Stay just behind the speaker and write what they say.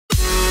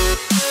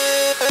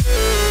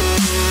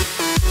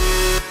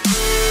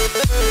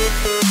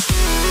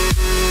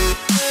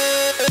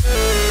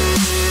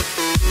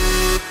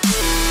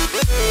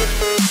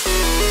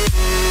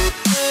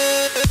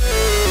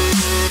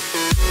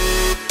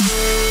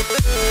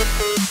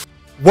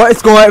What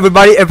is going on,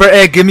 everybody?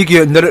 Giving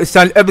you another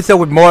exciting episode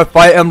with more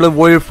Fire Emblem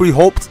Warrior Free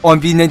Hopes on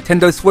the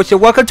Nintendo Switch, and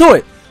welcome to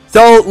it.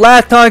 So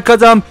last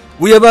time,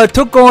 we have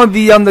took on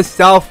the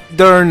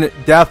Southern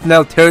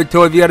Daphnel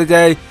Territory the other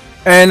day,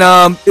 and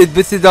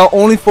this is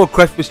only for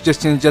quest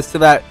restrictions, just so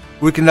that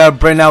we can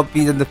bring out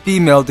the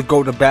female to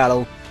go to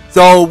battle.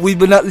 So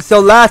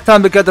last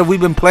time, because we've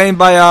been playing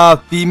by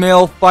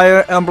female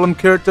Fire Emblem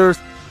characters,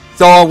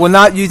 so we're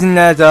not using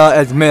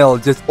as male,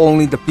 just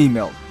only the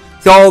female.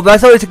 So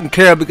that's already taken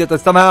care of,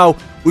 because somehow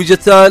we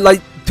just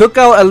took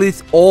out at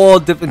least all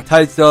different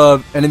types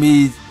of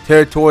enemies,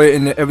 territory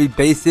in every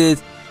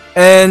bases.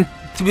 And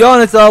to be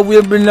honest, we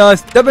have been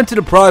stepping to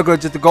the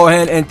progress just to go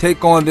ahead and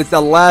take on this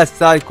last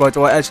side quest.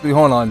 Or actually,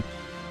 hold on.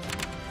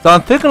 So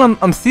I'm thinking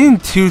I'm seeing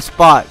two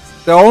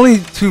spots. There are only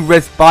two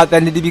red spots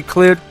that need to be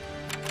cleared.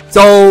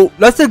 So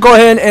let's just go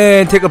ahead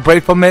and take a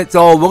break from it.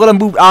 So we're gonna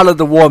move out of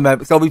the war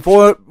map. So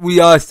before we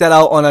set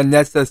out on our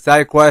next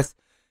side quest.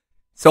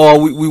 So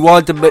we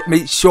want to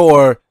make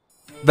sure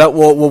that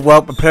we're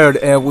well prepared,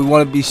 and we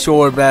want to be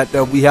sure that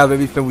we have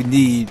everything we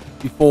need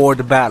before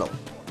the battle.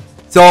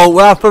 So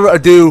without further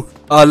ado,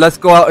 let's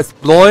go out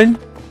exploring,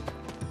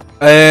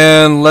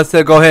 and let's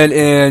go ahead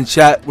and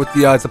chat with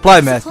the supply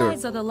master.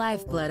 Supplies are the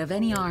lifeblood of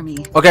any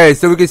army. Okay,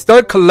 so we can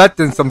start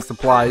collecting some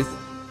supplies.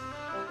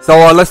 So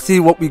let's see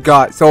what we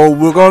got. So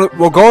we're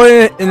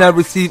going and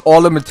receive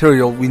all the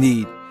material we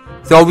need.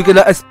 So we can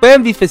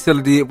expand the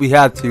facility if we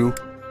have to.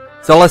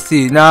 So let's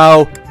see.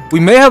 Now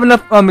we may have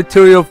enough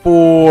material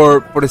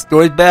for the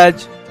storage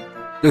badge,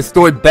 the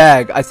storage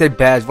bag. I said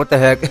badge. What the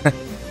heck?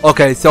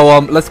 Okay, so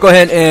let's go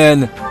ahead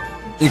and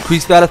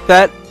increase that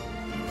effect.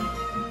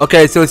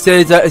 Okay, so it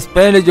says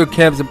expanded your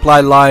camp supply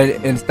line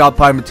and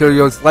stockpile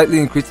materials, slightly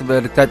increasing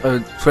the type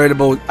of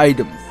tradable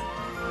items.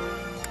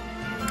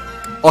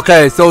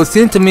 Okay, so it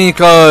seems to me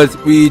because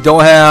we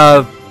don't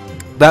have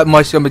that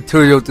much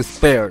material to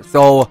spare.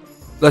 So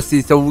let's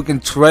see. So we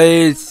can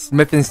trade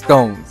smithing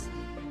stones.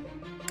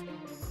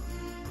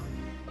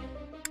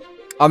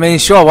 I mean,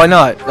 sure, why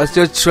not? Let's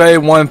just trade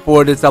one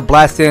for this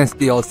blast sand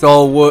steel.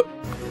 So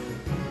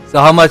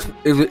how much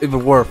is it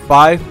worth?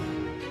 5?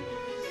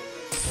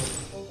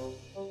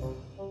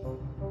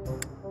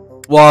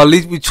 Well, at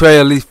least we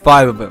trade at least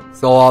 5 of them.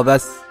 So that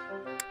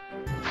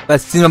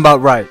seems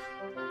about right.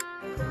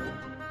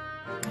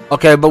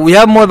 Okay, but we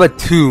have more than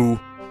 2.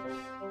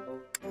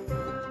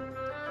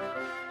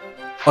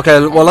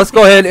 Okay, well, let's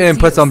go ahead and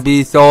put some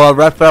B. So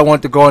Raphael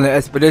wants to go on an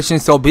expedition,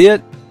 so be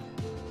it.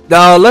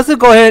 Now let's just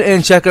go ahead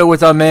and check it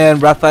with our man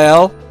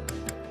Raphael.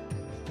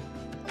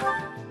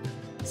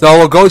 So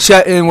we'll go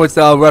chat in with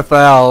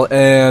Raphael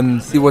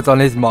and see what's on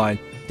his mind.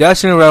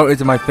 Dashing around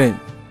isn't my thing.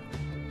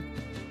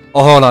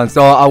 Oh, hold on.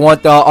 So I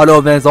want the auto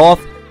events off.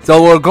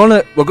 So we're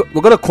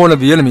gonna corner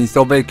the enemy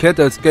so they can't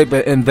escape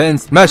it and then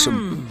smash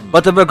them.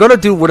 But they're gonna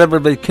do whatever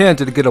they can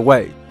to get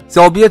away.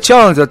 So it'll be a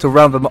challenge to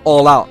round them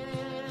all out.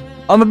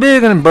 I'm a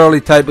big and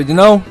burly type, but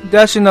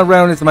dashing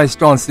around is my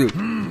strong suit.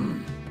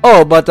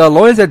 Oh, but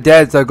Lawrence and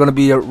Dads are gonna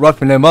be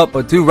roughing them up,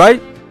 but too,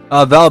 right?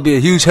 That'll be a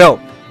huge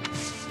help.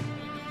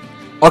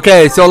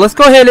 Okay, so let's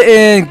go ahead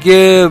and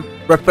give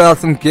Raphael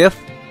some gift.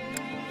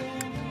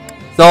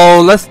 So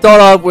let's start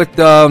off with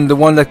the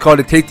one that's called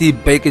the Tasty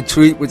Bacon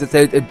Treat, which is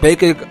a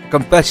bacon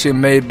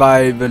confection made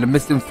by the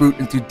mixing fruit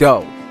into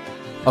dough.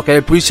 Okay,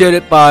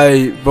 appreciated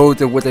by those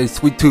with a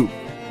sweet tooth.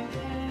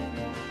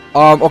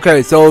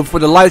 Okay, so for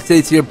the light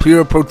states here,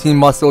 pure protein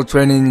muscle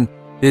training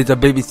is a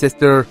baby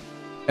sister.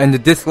 And the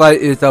dislike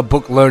is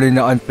book learning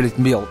the unfinished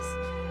meals.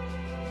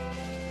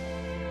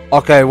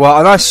 Okay, well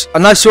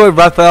I'm not sure if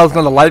Raphael's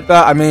gonna like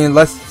that. I mean,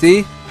 let's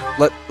see.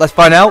 Let's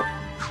find out.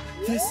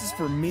 This is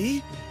for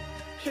me?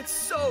 It's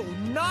so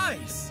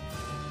nice.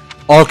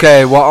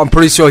 Okay, well I'm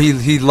pretty sure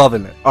he's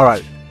loving it. All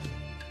right.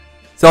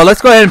 So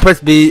let's go ahead and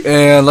press B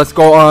and let's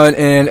go on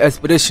an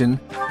expedition.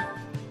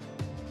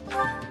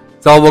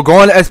 So we'll go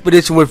on an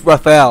expedition with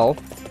Raphael.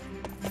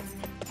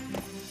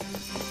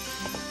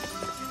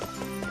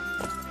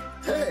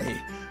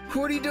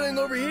 What are you doing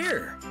over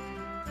here?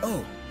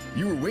 Oh,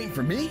 you were waiting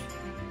for me?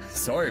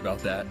 Sorry about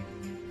that.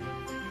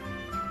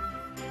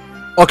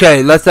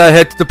 Okay, let's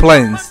head to the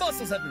plains. My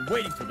muscles have been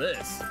waiting for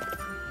this.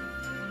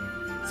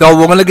 So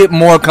we're gonna get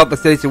more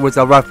conversation with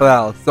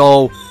Raphael.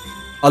 So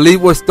at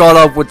least we'll start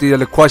off with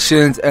the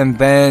questions and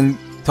then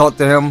talk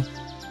to him.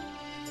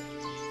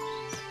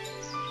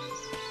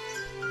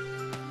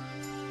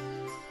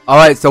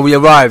 Alright, so we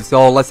arrived,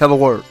 so let's have a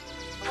word.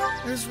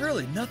 There's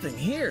really nothing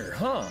here,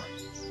 huh?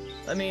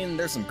 I mean,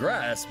 there's some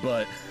grass,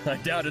 but I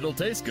doubt it'll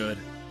taste good.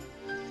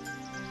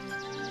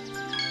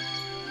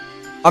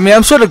 I mean,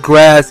 I'm sure the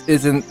grass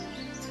isn't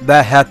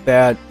that half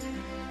bad.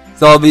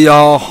 So the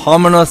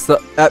harmonious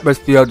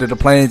atmosphere that the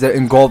plains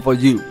engulf for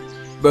you.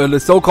 But the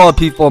so-called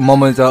peaceful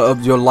moments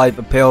of your life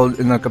pale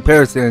in a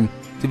comparison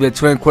to the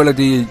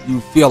tranquility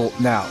you feel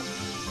now.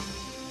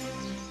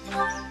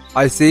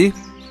 I see.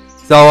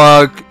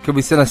 So, can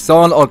we sing a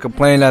song or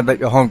complain that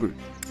you're hungry?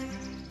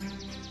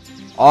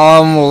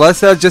 Let's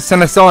just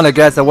sing a song, I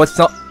guess. What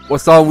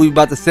song we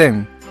about to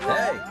sing?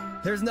 Hey,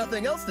 there's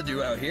nothing else to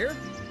do out here.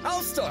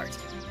 I'll start.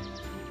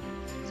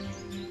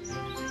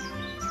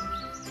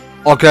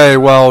 Okay,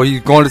 well, he's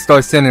going to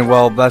start sinning.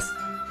 Well, that's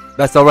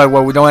alright.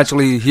 Well, we don't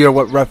actually hear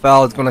what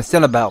Raphael is going to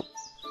sin about.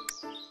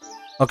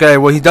 Okay,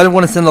 well, he doesn't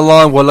want to sin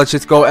along. Well, let's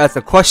just go ask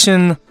a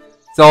question.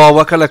 So,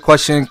 what kind of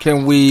question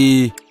can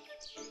we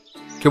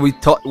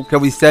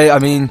say? I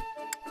mean,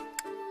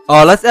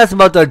 let's ask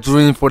about the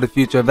dream for the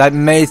future. That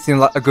may seem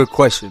like a good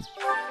question.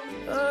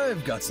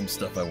 I've got some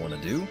stuff I want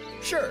to do,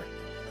 sure.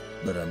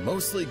 But I'm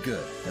mostly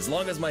good, as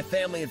long as my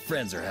family and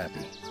friends are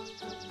happy.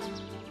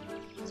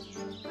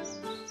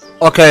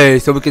 Okay,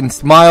 so we can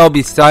smile,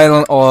 be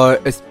silent, or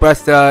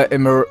express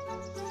admiration.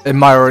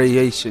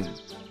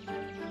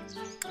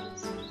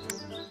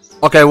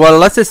 Okay, well,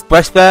 let's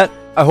express that,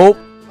 I hope.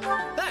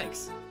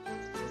 Thanks.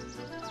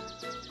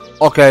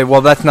 Okay,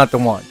 well, that's not the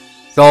one.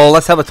 So,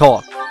 let's have a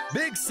talk.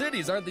 Big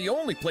cities aren't the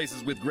only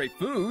places with great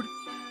food.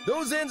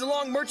 Those inns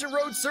along Merchant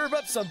Road serve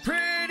up some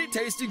pretty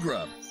tasty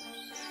grub.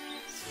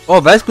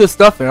 Oh, that's good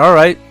stuff,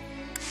 alright.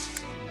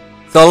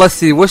 So, let's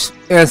see, which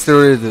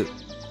answer is it?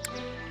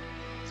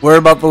 Worry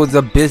about foods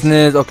of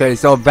business. Okay,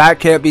 so that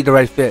can't be the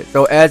right fit.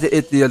 So as it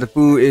is, the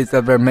food is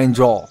their main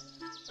draw.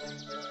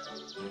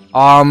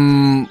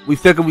 We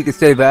figured we could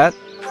say that.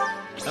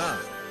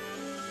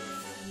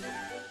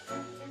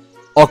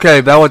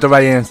 Okay, that was the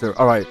right answer.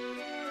 Alright.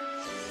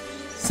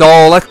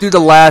 So let's do the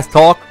last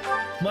talk.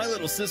 My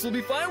little sis will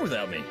be fine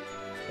without me.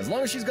 As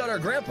long as she's got our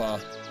grandpa.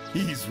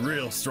 He's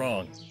real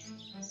strong.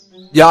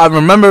 Yeah, I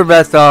remember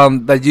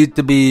that used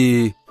to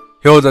be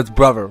Hilda's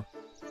brother.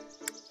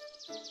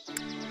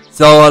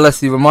 So let's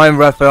see, remind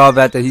Raphael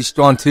that he's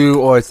strong too,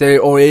 or say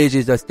old age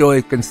is still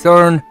a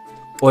concern,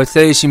 or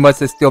say she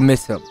must still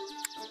miss him.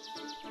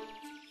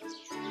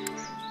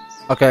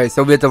 Okay,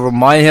 so we have to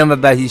remind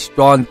him that he's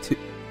strong too.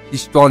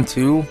 He's strong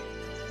too.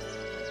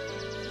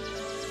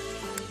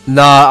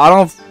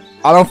 Nah,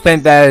 I don't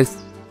think that's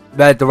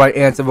the right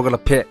answer we're gonna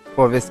pick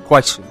for this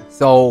question.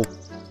 So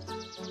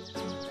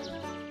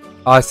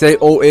I say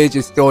old age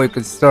is still a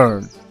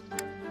concern.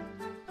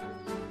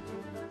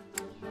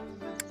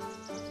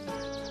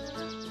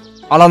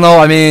 I don't know,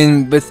 I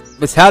mean,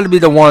 this had to be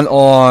the one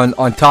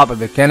on top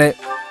of it, can it?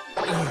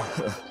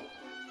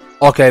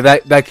 Okay,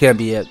 that can't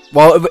be it.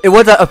 Well, it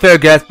was a fair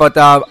guess, but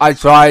I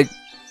tried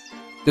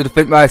to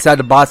fit my side of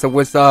the box of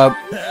which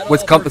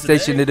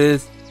compensation it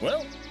is.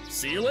 Well,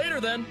 see you later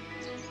then.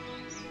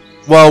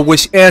 Well,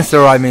 which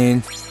answer, I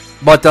mean.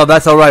 But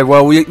that's alright.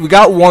 Well, we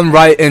got one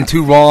right and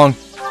two wrong.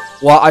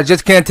 Well, I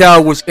just can't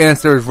tell which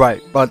answer is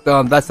right, but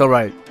that's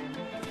alright.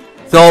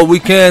 So we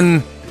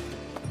can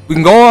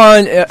go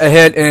on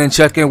ahead and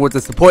check in with the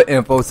support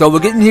info. So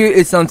we're getting here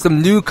is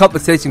some new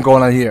compensation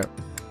going on here.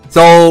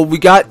 So we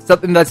got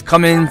something that's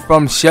coming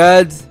from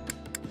Sheds.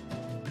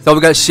 So we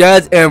got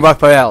Sheds and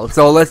Raphael.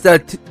 So let's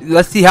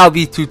see how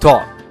these two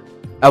talk.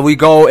 And we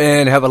go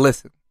and have a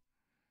listen.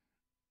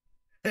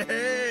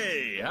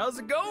 Hey, how's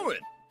it going?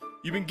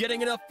 You been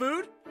getting enough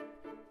food?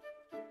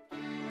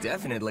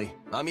 Definitely.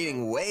 I'm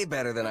eating way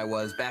better than I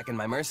was back in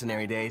my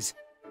mercenary days.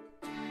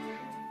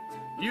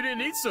 You didn't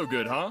eat so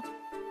good, huh?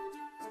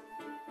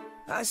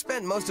 I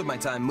spent most of my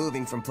time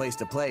moving from place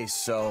to place,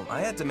 so I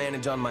had to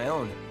manage on my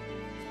own.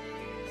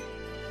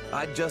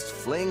 I'd just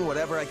fling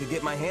whatever I could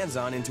get my hands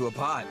on into a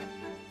pot.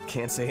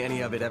 Can't say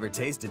any of it ever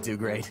tasted too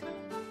great.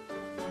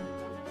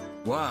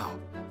 Wow,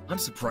 I'm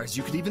surprised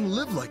you could even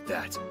live like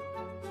that.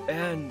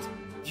 And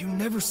you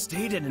never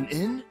stayed at an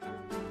inn?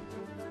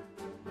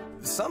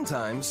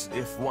 Sometimes,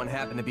 if one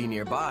happened to be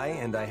nearby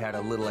and I had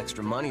a little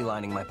extra money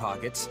lining my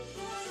pockets.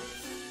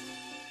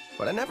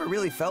 But I never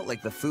really felt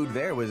like the food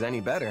there was any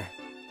better.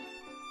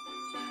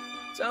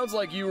 Sounds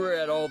like you were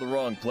at all the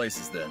wrong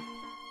places then.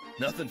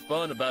 Nothing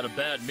fun about a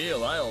bad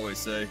meal, I always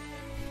say.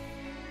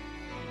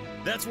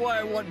 That's why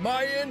I want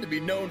my inn to be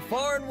known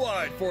far and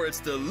wide for its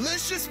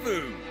delicious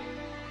food.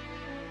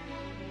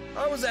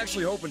 I was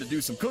actually hoping to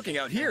do some cooking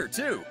out here,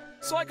 too,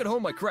 so I could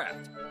hone my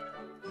craft.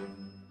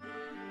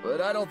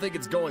 But I don't think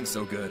it's going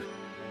so good.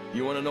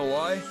 You want to know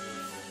why?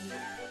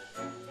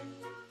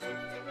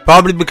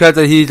 Probably because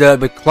he's a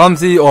bit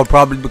clumsy, or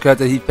probably because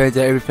he thinks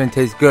that everything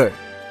tastes good.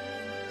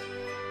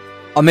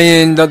 I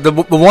mean,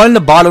 the one in the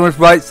bottom is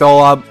right, so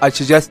I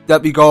suggest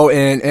that we go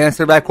and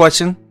answer that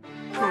question.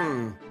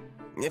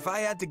 If I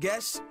had to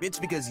guess, it's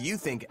because you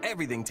think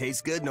everything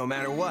tastes good no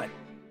matter what.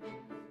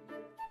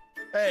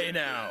 Hey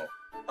now,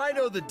 I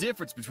know the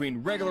difference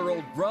between regular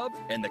old grub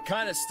and the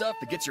kind of stuff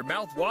that gets your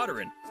mouth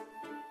watering.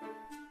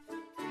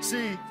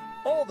 See,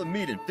 all the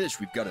meat and fish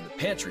we've got in the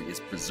pantry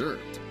is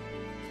preserved.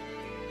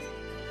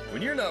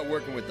 When you're not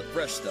working with the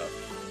fresh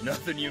stuff,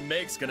 nothing you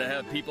make's gonna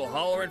have people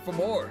hollering for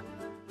more.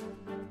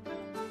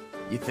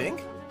 You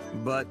think?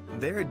 But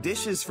there are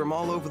dishes from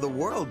all over the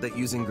world that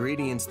use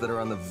ingredients that are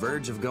on the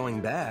verge of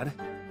going bad.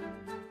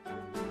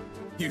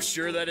 You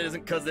sure that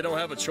isn't because they don't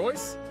have a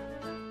choice?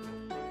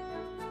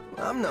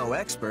 I'm no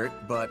expert,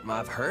 but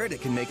I've heard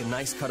it can make a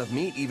nice cut of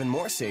meat even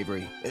more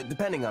savory,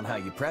 depending on how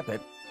you prep it.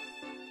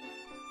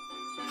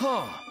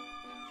 Huh.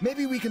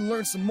 Maybe we can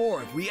learn some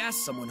more if we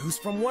ask someone who's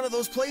from one of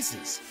those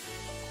places.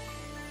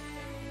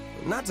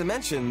 Not to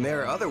mention,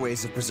 there are other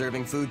ways of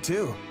preserving food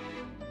too.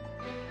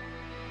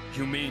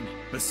 You mean,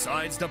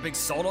 besides dumping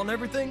salt on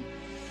everything?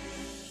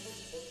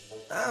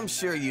 I'm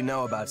sure you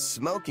know about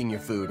smoking your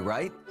food,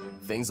 right?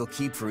 Things will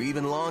keep for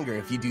even longer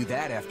if you do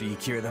that after you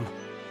cure them.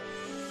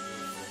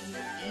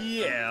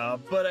 Yeah,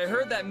 but I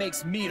heard that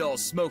makes meat all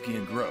smoky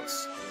and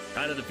gross.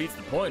 Kinda defeats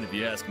the point if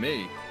you ask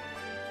me.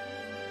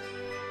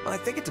 I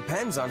think it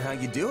depends on how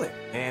you do it,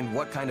 and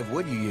what kind of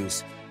wood you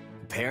use.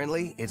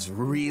 Apparently, it's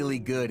really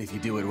good if you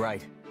do it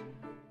right.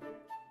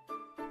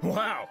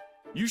 Wow,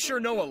 you sure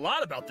know a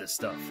lot about this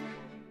stuff.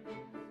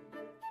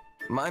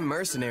 My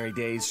mercenary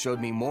days showed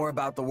me more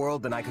about the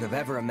world than I could have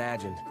ever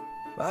imagined.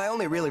 I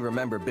only really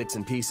remember bits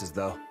and pieces,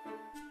 though.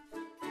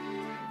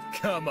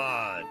 Come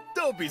on,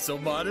 don't be so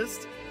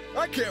modest.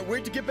 I can't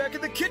wait to get back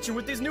in the kitchen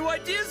with these new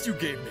ideas you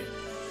gave me.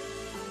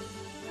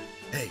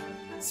 Hey,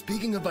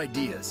 speaking of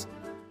ideas,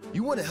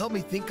 you want to help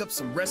me think up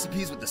some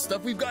recipes with the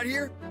stuff we've got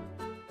here?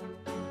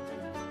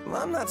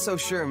 Well, I'm not so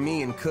sure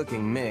me and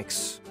cooking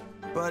mix,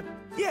 but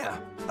yeah,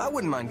 I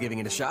wouldn't mind giving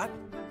it a shot.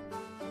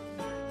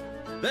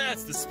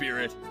 That's the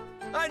spirit.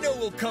 I know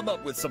we'll come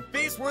up with some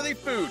feast-worthy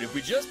food if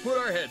we just put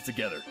our heads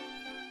together.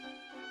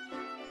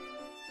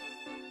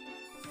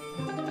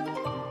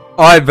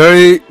 Alright,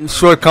 very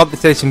short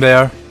conversation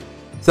there.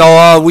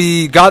 So,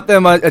 we got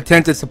them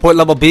attention support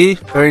level B.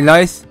 Very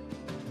nice.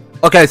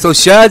 Okay, so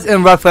Shaz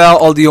and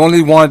Raphael are the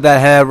only ones that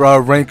have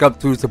rank up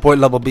to support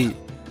level B.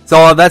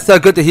 So, that's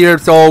good to hear.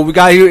 So, we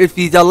got here if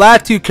he's the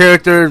last two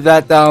characters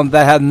that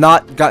that have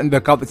not gotten the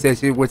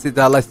compensation, which is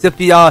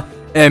Lastifia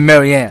and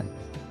Marianne.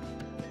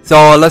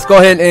 So, let's go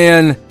ahead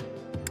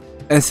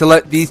and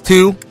select these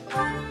two.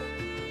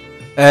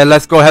 And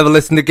let's go have a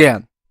listen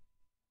again.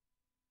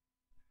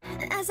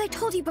 As I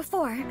told you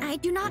before, I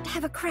do not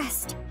have a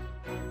crest.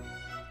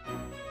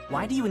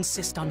 Why do you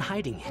insist on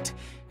hiding it?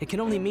 It can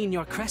only mean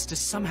your crest is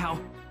somehow...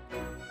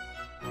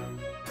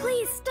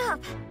 Please stop!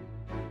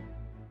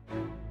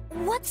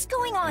 What's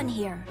going on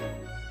here?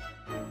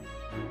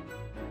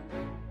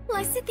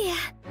 Lysithea!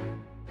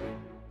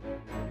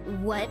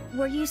 What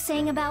were you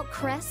saying about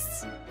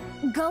crests?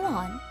 Go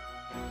on.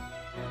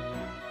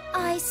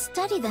 I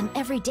study them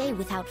every day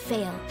without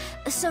fail,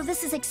 so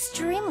this is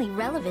extremely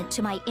relevant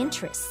to my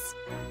interests.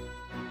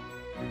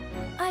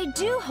 I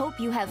do hope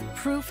you have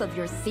proof of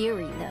your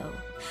theory, though.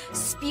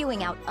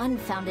 Spewing out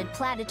unfounded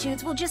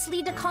platitudes will just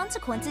lead to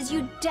consequences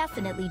you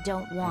definitely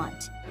don't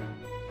want.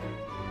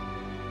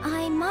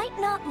 I might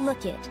not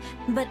look it,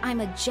 but I'm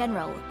a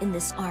general in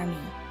this army.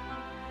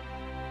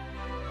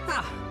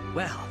 Ah,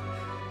 well,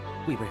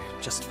 we were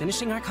just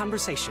finishing our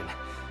conversation.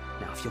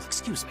 Now, if you'll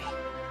excuse me.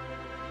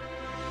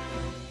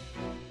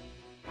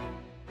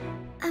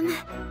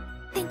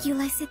 Thank you,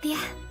 Lysithea.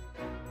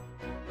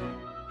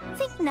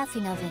 Think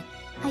nothing of it.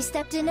 I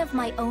stepped in of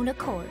my own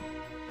accord.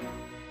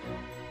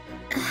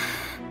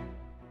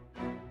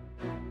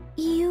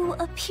 You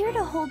appear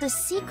to hold a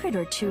secret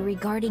or two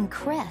regarding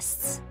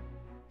crests.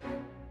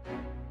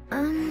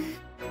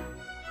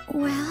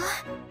 Well...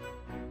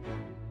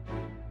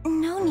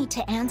 No need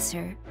to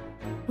answer.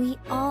 We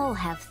all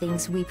have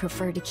things we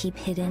prefer to keep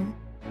hidden.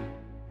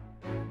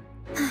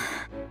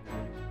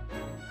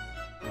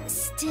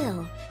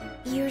 Still,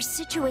 your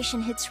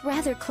situation hits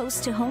rather close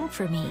to home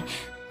for me.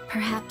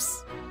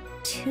 Perhaps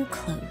too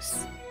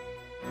close.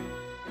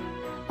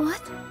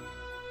 What?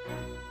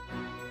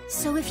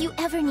 So if you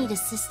ever need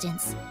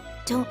assistance,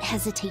 don't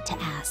hesitate to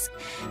ask.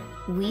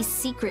 We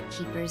secret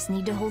keepers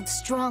need to hold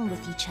strong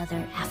with each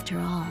other after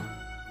all.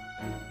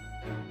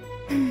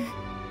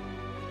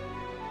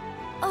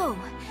 Oh,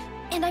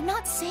 and I'm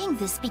not saying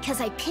this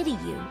because I pity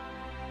you.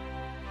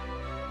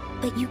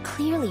 But you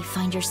clearly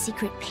find your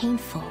secret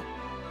painful.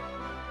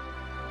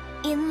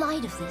 In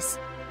light of this,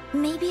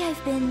 maybe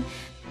I've been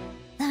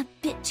a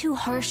bit too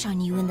harsh on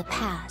you in the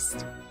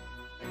past.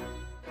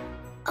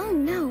 Oh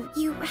no,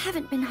 you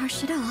haven't been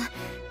harsh at all.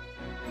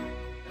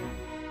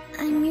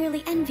 I'm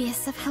merely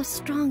envious of how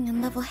strong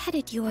and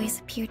level-headed you always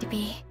appear to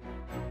be.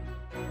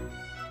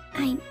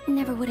 I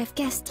never would have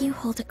guessed you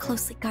hold a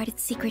closely guarded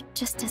secret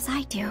just as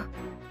I do.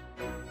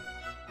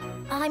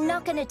 I'm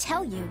not gonna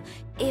tell you,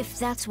 if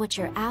that's what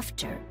you're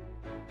after.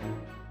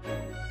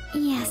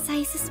 Yes,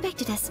 I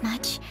suspected as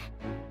much.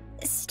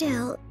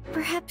 Still,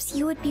 perhaps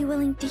you would be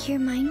willing to hear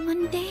mine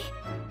one day?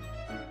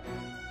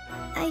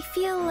 I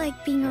feel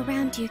like being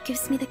around you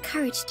gives me the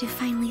courage to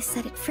finally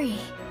set it free.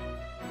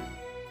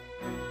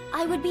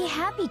 I would be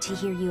happy to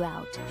hear you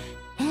out,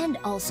 and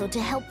also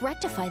to help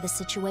rectify the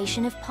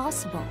situation if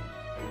possible.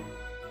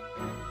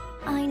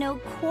 I know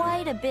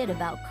quite a bit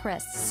about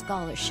Crest's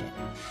scholarship.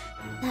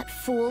 That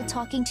fool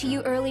talking to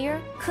you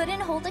earlier couldn't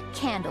hold a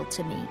candle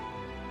to me.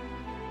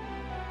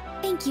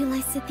 Thank you,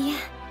 Lysithea.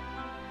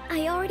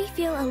 I already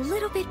feel a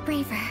little bit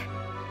braver.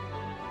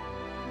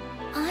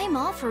 I'm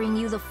offering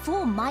you the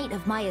full might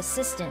of my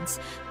assistance.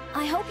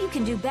 I hope you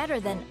can do better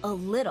than a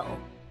little.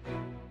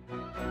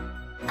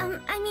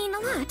 I mean a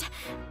lot.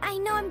 I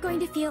know I'm going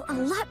to feel a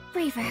lot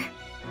braver.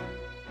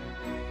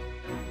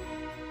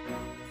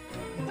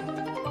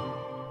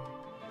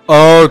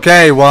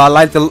 Okay, well,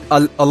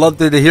 I love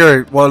to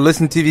hear it. Well,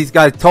 listen to these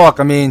guys talk.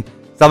 I mean,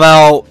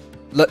 somehow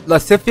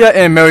Lasifia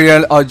and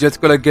Marianne are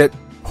just gonna get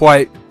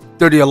quite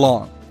sturdy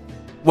along.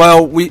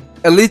 Well,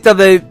 at least if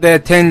they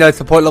attain the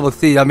support level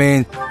C. I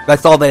mean,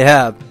 that's all they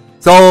have.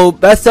 So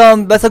that's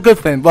a good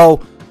thing.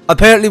 Well,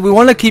 apparently we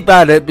want to keep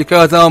at it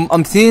because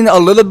I'm seeing a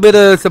little bit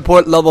of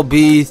support level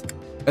B's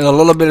and a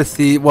little bit of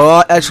C.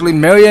 Well, actually,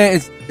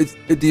 Marianne is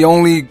the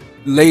only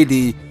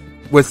lady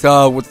with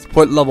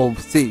support level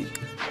C.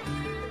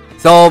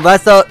 So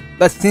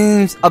that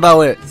seems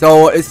about it.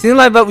 So it seems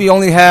like that we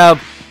only have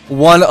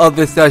one of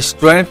this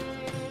strength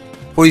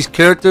for each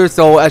character.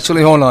 So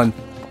actually, hold on.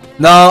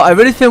 Now I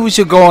really think we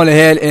should go on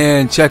ahead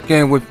and check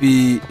in with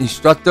the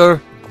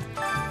instructor.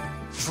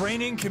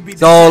 Training can be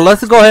So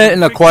let's go ahead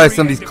and acquire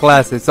some of these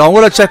classes. So I'm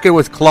gonna check in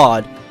with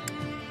Claude.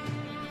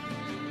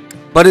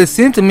 But it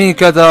seemed to me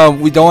because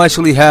we don't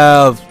actually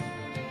have,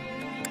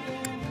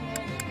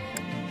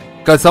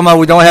 because somehow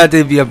we don't have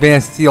the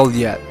advanced seal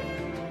yet.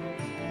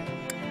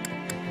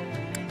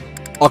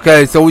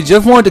 Okay, so we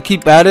just wanted to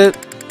keep at it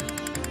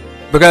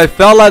because I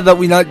felt like that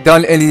we not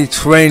done any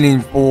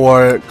training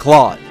for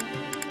Claude.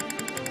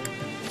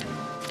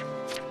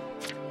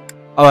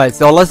 Alright,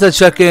 so let's just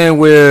check in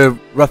with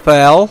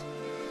Raphael.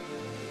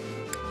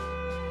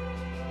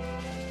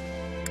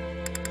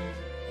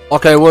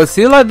 Okay, well it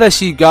seems like that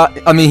he got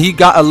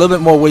a little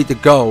bit more way to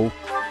go.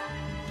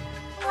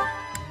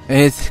 And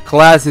his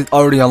class is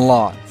already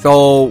unlocked.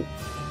 So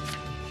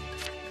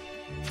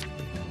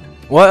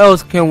what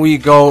else can we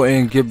go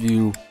and give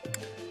you?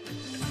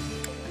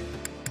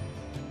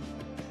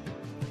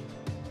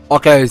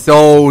 Okay,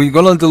 so we're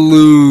going to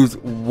lose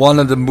one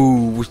of the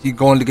moves, which is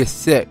going to get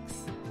 6.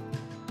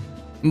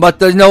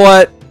 But you know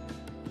what?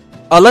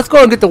 Let's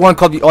go and get the one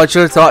called the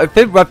Archer. So I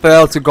think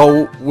Raphael to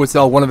go with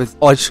one of his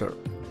Archer.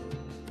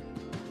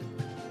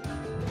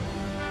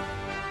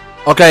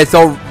 Okay,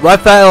 so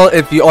Raphael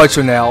is the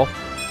Archer now.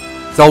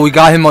 So we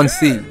got him on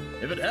C.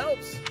 If it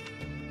helps.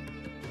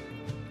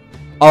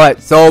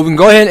 Alright, so we can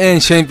go ahead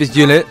and change this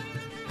unit.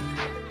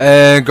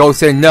 And go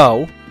say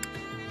no.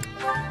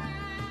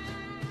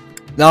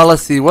 Now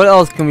let's see, what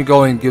else can we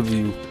go and give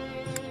you?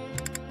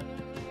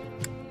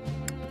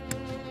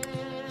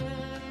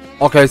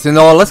 Okay, so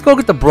no, let's go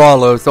get the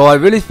Brawler. So I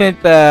really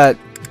think that...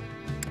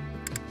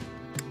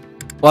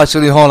 Well,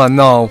 actually, hold on,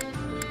 no.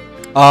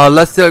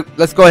 Let's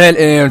go ahead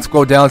and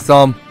scroll down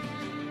some.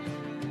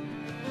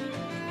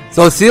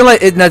 So it seems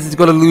like Ignaz is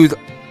going to lose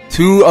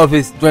 2 of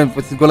his strength,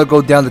 which is going to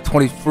go down to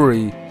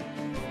 23.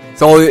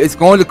 So it's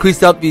going to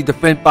increase up the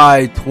defense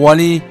by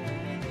 20.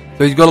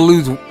 So he's going to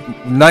lose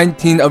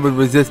 19 of his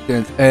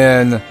resistance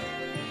and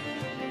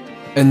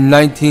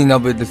 19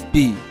 of the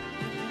speed.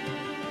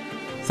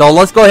 So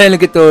let's go ahead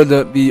and get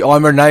the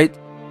Armor Knight.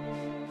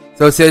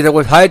 So it says that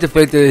with high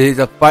defense,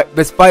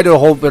 this fighter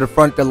holds the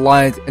front of the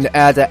lines and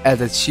adds it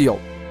as a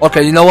shield.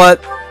 Okay, you know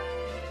what?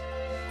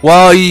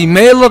 Well, he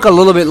may look a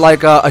little bit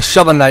like a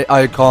Shovel Knight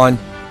icon.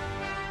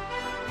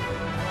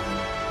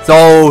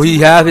 So he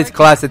have his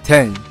class of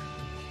 10.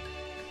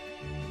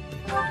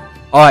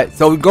 Alright,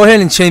 so we go ahead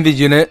and change the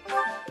unit.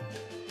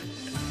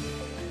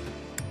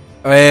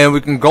 And we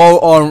can go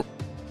on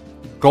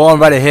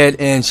right ahead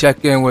and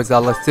check in with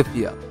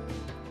Lasifia.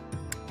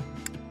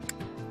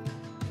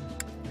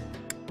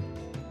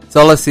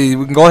 So let's see,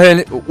 we can go ahead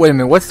and, wait a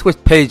minute, let's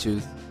switch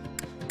pages.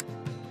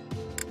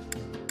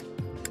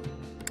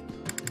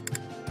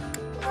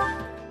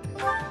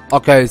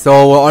 Okay,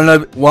 so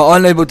we're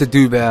unable to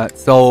do that.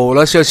 So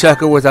let's just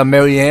check it with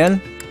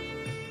Marianne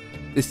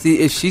to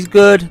see if she's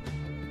good.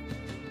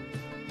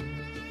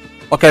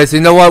 Okay, so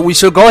you know what, we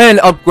should go ahead and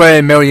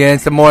upgrade Marianne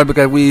some more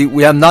because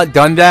we have not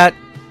done that.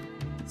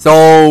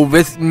 So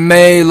this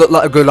may look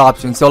like a good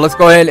option. So let's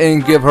go ahead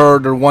and give her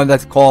the one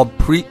that's called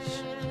Preach.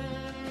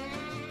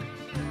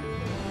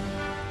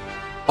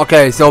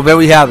 Okay, so there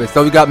we have it.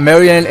 So we got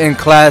Marianne in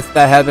class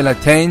that haven't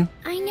attained.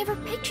 I never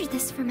pictured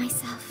this for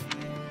myself.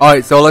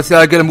 Alright, so let's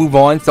get a move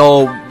on.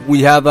 So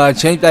we have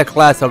changed that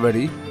class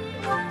already.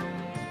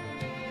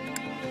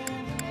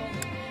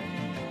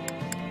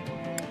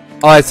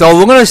 Alright, so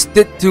we're gonna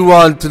stick to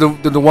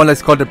the one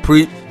that's called the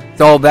Preach.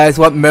 So that is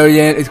what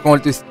Marianne is going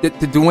to stick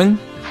to doing.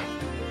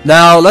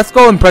 Now let's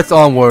go and press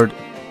onward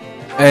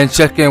and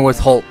check in with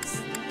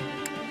Holtz.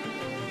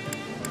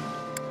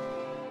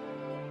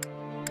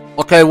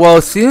 Okay, well,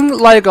 it seems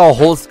like our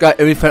Holtz got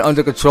everything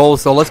under control,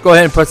 so let's go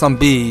ahead and press on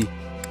B.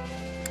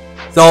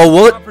 So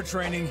we'll... Proper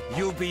training,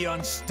 you'll be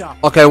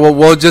unstoppable. Okay, well,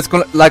 we're just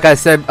gonna, like I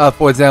said,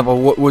 for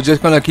example, we're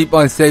just gonna keep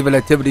on saving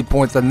activity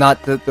points and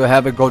not to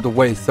have it go to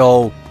waste.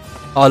 So,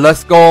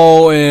 let's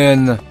go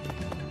and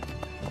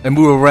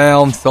move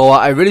around. So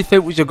I really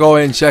think we should go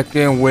and check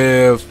in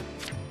with...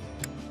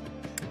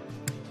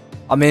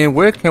 I mean,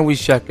 where can we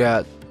check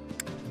at?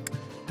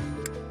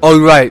 Oh,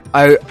 right,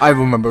 I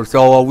remember.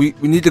 So we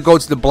need to go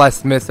to the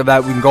blacksmith so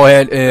that we can go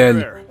ahead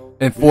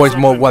and forge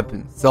more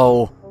weapons.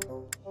 So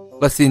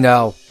let's see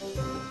now.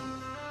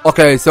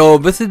 Okay, so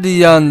this is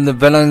the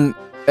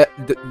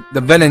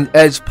venom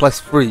edge plus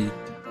 3.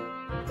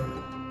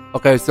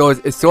 Okay, so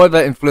it's sort of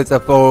that inflicts a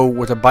foe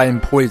with a biting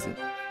poison.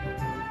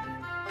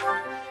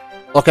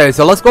 Okay,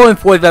 so let's go and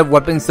forge that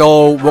weapon.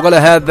 So we're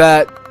gonna have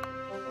that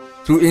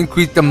to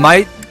increase the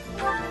might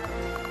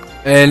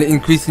and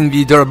increasing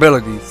the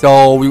durability.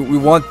 So we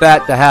want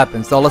that to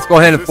happen. So let's go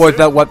ahead and forge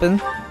that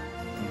weapon.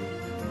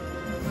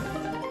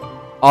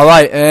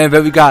 Alright, and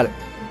there we got it.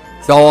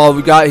 So all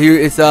we got here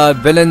is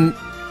Venom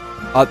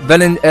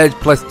Edge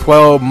plus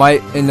 12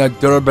 might and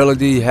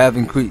durability have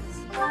increased.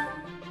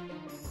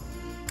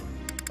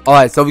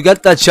 Alright, so we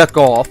got that check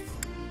off.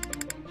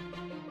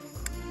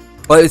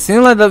 But it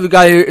seems like that we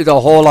got here is a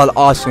whole lot of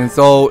options.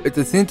 So it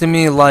seems to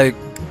me like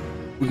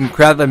we can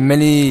craft as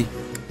many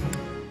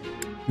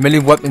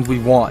weapons we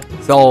want.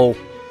 So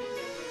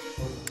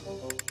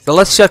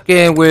let's check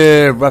in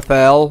with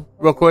Raphael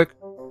real quick.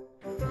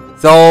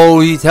 So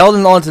he's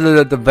holding on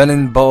to the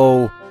Venom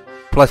bow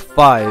plus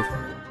 5.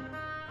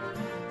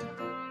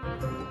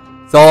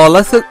 So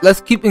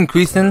let's keep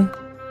increasing.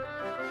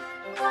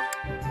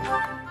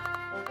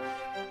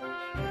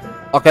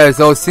 Okay,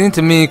 so it seems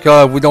to me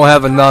we don't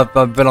have enough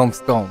Venom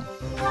Stone.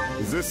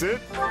 Is this it?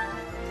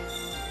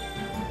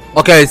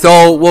 Okay,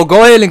 so we'll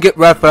go ahead and get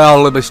Raphael a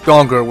little bit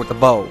stronger with the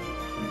bow.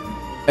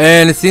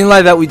 And it seems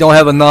like that we don't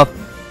have enough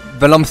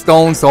Venom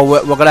Stone, so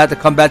we're gonna have to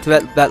come back to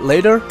that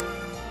later.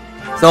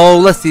 So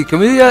let's see, can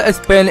we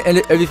expand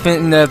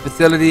everything in the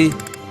facility?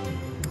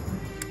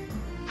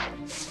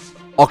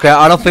 Okay,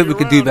 I don't think we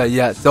could do that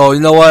yet. So you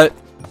know what?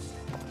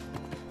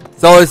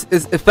 So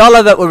it felt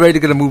like that we're ready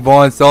to move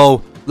on.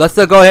 So let's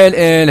go ahead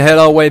and head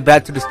our way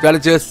back to the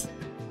strategist,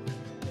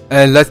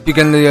 and let's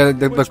begin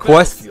the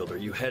quest. Field are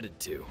you headed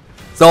to?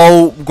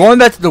 So going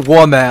back to the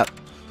war map,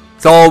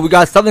 so we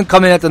got something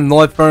coming at the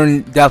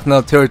Northern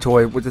Daphnel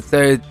Territory, which it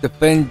says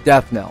defend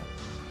Daphnel.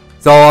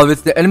 So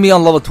it's the enemy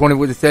on level 20,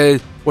 which it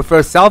says with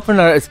their southern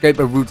escape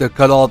a route to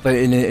cut off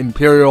an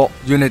Imperial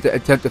unit to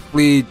attempt to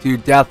flee to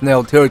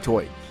Daphnel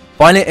Territory.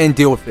 Find it and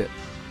deal with it.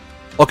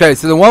 Okay,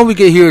 so the one we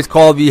get here is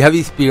called the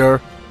Heavy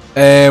Spear,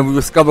 and we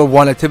discover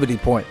one activity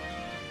point.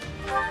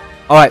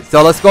 Alright,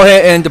 so let's go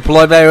ahead and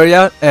deploy that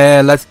area,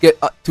 and let's get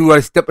to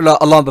step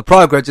along the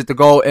progress just to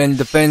go and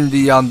defend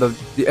the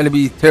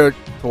enemy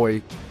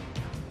territory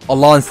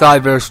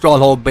alongside their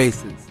stronghold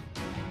bases.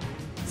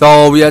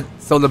 So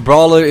the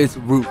brawler is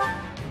route.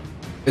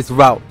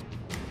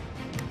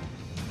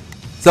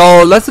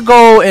 So let's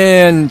go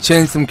and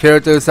change some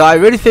characters. So I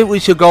really think we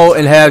should go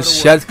and have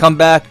Shez come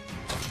back,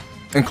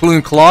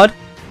 including Claude.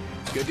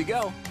 Good to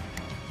go.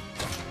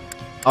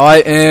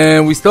 Alright,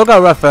 and we still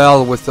got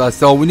Raphael with us,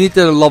 so we need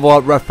to level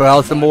up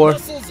Raphael some more.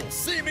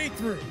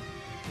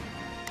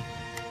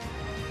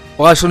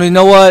 Well, actually, you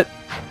know what?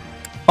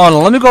 Hold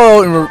on, let me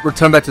go and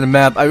return back to the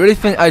map. I really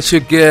think I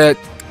should get...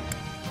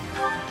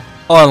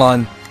 Hold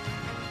on.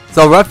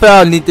 So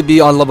Raphael needs to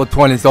be on level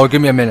 20, so give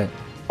me a minute.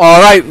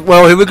 Alright,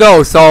 well, here we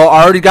go. So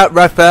I already got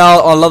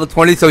Raphael on level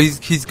 20, so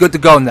he's good to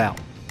go now.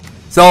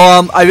 So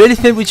I really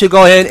think we should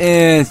go ahead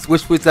and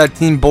switch with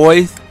Team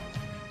Boys.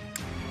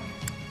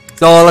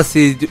 So let's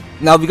see.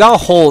 Now we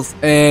got Holtz,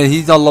 and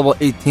he's on level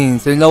 18.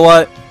 So you know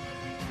what?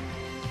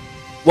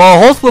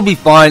 Well, Holtz will be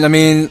fine. I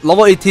mean,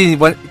 level 18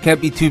 can't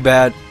be too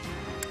bad.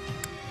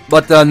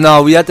 But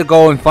no, we have to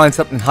go and find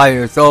something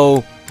higher.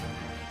 So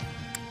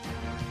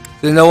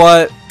you know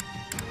what?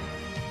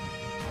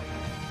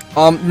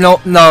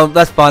 No,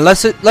 that's fine.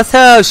 Let's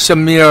have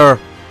Shamir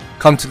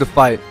come to the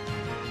fight.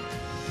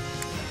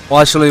 Well,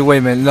 actually, wait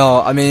a minute.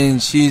 No, I mean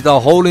she's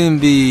holding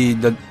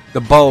the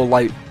bow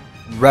like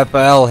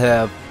Raphael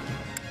have.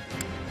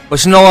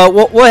 But you know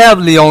what? We'll have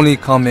Leonie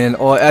come in,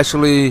 or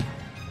actually,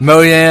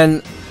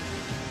 Marianne.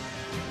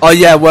 Oh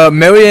yeah, well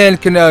Marianne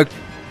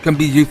can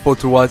be useful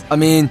to us. I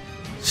mean,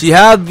 she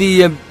has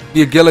the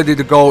ability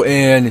to go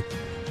and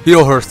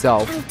heal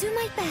herself. I'll do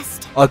my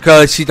best.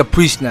 Because she's a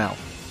priest now.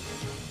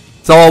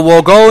 So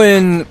we'll go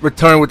and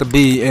return with the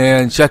B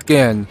and check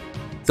in.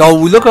 So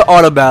we look at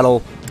auto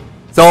battle.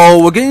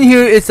 So we're getting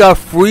here. It's our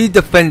free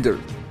defenders.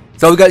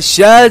 So we got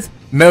Shaz,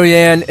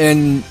 Marianne,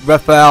 and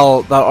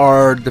Raphael that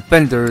are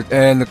defenders,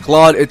 and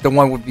Claude is the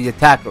one with the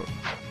attacker.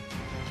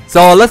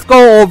 So let's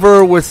go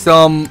over with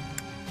some.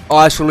 Oh,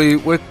 actually,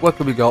 where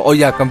could we go? Oh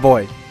yeah,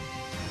 convoy.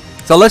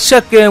 So let's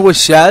check in with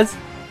Shaz.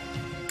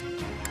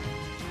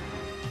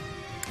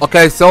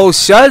 Okay, so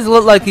Shaz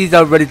looks like he's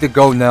ready to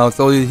go now,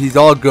 so he's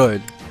all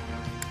good.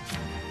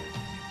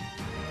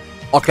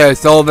 Okay,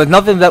 so there's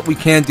nothing that we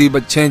can do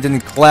but change any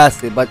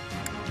classic, but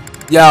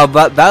yeah,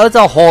 but that is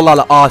a whole lot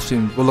of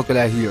options we're looking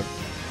at here.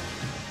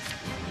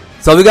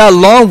 So we got a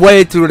long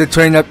way to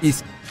train up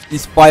these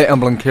Fire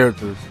Emblem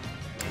characters.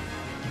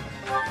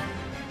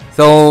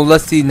 So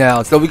let's see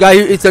now. So we got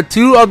here, it's a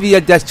 2 of the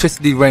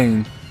Dexterity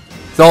range.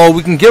 So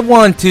we can give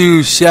one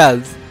to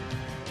Shaz.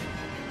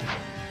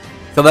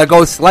 So that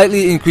goes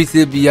slightly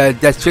increases the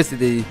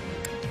Dexterity.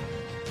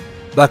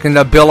 That can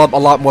build up a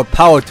lot more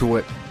power to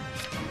it.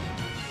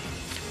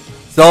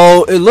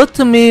 So it looked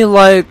to me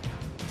like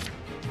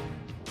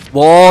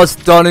we're all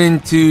starting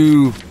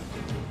to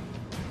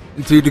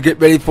get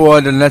ready for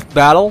the next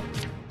battle.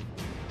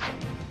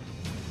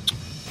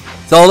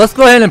 So let's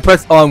go ahead and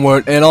press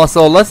onward, and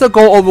also let's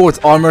go over its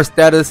armor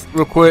status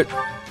real quick.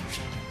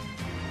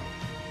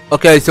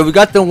 Okay, so we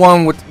got the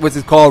one which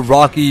is called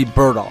Rocky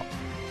Burdock.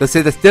 So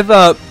say the stiff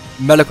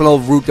medicinal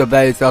root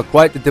that is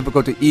quite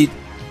difficult to eat.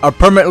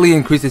 Permanently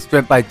increases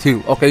strength by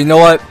 2. Okay, you know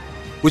what?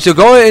 We should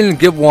go ahead and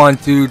give one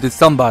to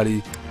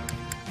somebody.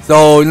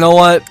 So, you know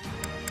what?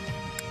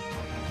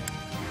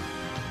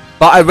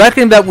 But I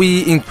reckon that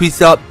we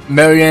increase up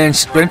Marianne's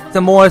strength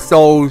some more,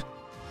 so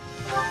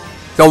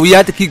we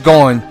have to keep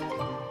going.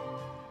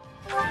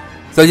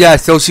 So yeah,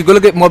 so she's gonna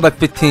get more by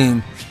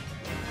 15.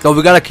 So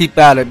we gotta keep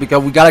at it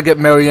because we gotta get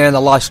Marianne a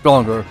lot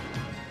stronger.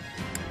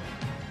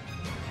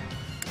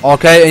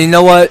 Okay, and you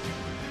know what?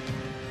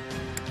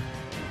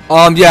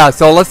 Yeah,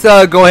 so let's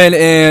go ahead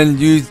and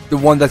use the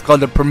one that's called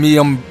the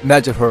Premium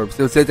Magic Herb.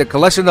 So it says a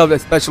collection of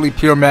especially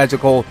pure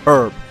magical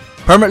herb.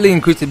 Permanently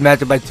increases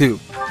magic by 2.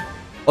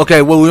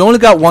 Okay, well we only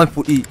got one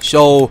for each,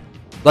 so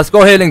let's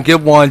go ahead and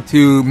give one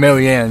to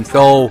Marianne.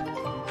 So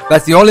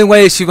that's the only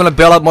way she's gonna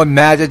build up more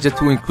magic just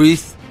to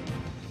increase.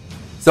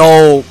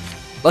 So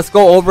let's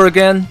go over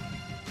again.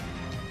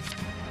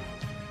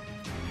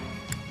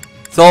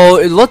 So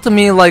it looked to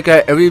me like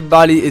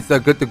everybody is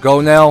good to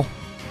go now.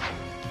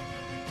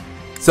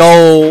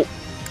 So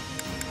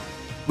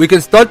we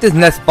can start this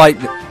next fight.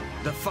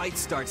 The fight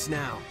starts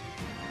now.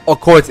 Of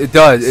course it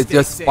does. It's Stay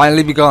just safe.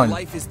 finally begun.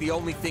 Life is the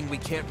only thing we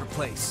can't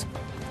replace.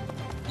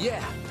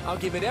 Yeah, I'll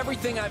give it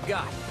everything I've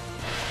got.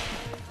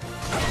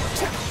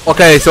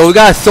 Okay, so we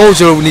got a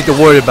soldier we need to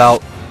worry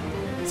about.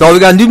 So we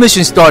got a new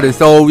mission started.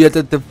 So we have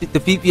to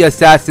defeat the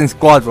assassin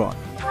squadron.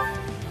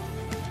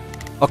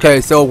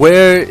 Okay, so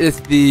where is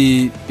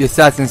the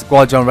assassin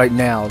squadron right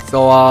now?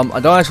 So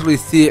I don't actually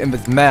see it in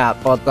this map,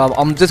 but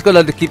I'm just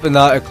gonna keep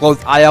a close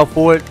eye out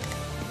for it.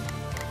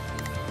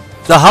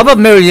 So how about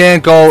Marianne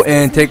go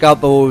and take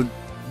out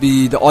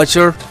the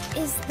archer?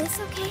 Is this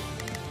okay?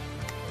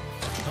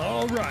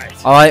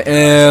 Alright. Alright,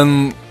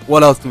 and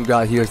what else do we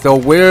got here? So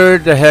where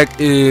the heck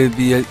is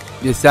the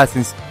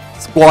assassin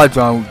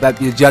squadron that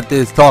the objective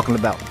is talking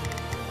about?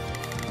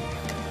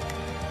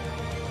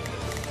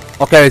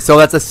 Okay, so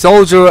that's a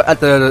soldier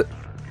at the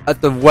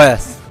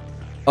west,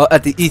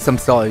 at the east. I'm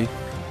sorry.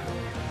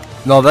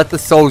 No, that's a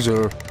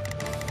soldier.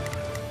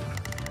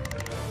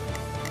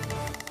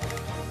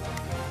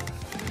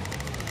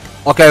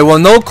 Okay, well,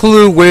 no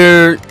clue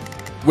where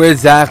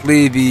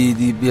exactly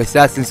the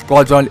assassin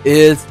squadron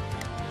is.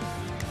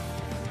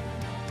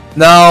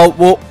 Now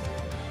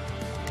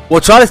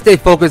we'll try to stay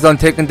focused on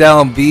taking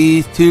down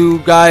these two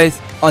guys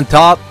on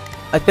top,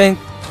 I think.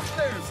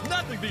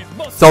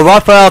 So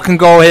Raphael can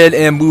go ahead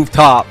and move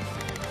top,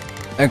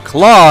 and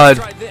Claude,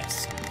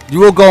 you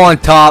will go on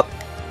top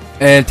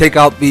and take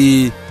out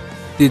the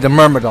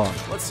Myrmidon.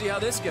 Let's see how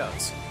this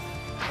goes.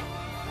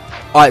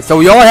 All right, so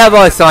we all have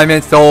our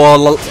assignments, so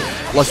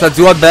let's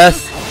do our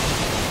best.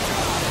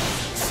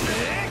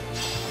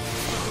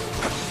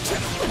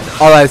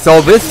 All right,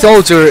 so this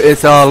soldier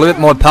is a little bit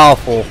more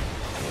powerful.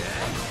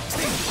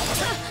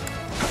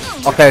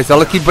 Okay, so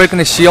let's keep breaking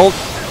the shield.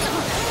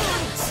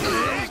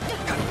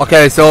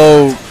 Okay,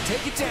 so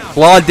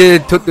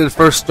Claude took the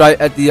first strike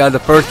at the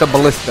first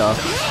ballista.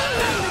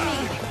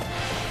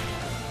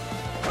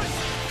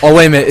 Oh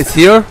wait a minute, it's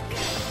here?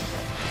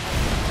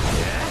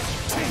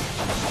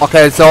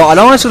 Okay, so I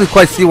don't actually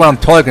quite see what I'm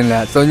targeting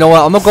at. So you know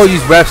what? I'm gonna go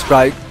use Ref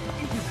Strike.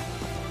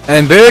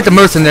 And there the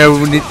mercenary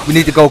we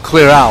need to go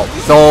clear out.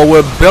 So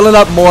we're building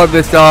up more of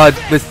this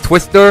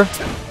twister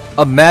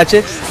of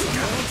magic.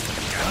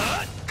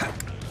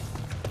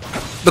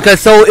 Because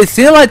so it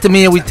seemed like to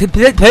me we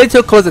paid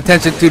too close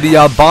attention to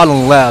the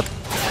bottom left.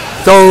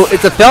 So it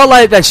felt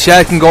like that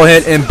Shad can go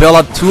ahead and build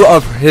up 2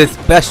 of his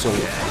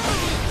specials,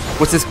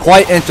 which is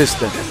quite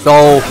interesting.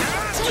 So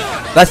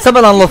that's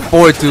something I look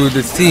forward to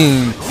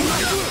seeing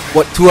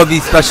what 2 of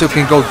these specials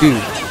can go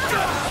do.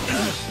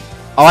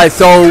 Alright,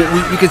 so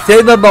we can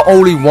save up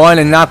only 1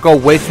 and not go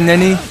wasting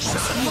any.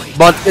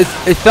 But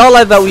it felt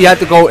like that we had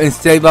to go and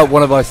save up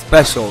one of our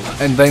specials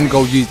and then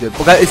go use it.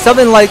 Because it's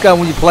something like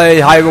when you play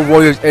Hyrule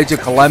Warriors Age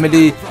of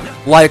Calamity.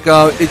 Like,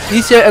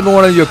 each and every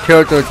one of your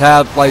characters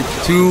have like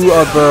 2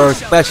 of their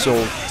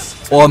specials,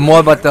 or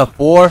more about the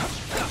 4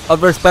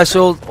 of their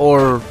specials,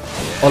 or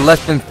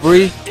less than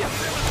 3.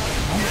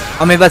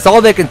 I mean, that's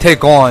all they can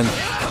take on.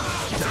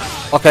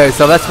 Okay,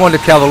 so that's one of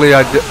the Cavalier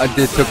I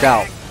did took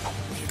out.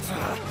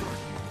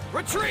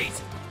 Retreat.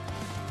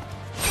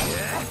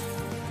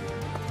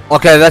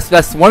 Okay,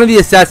 that's one of the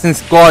assassin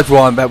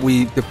squadron that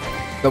we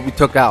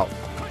took out.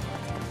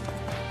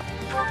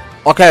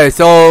 Okay,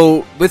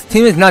 so this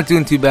team is not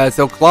doing too bad.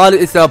 So Claude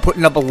is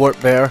putting up a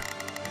warp bear,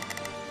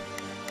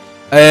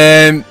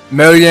 and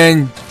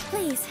Marianne,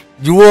 Please,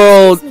 you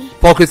will excuse me.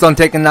 focus on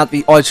taking out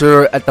the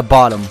archer at the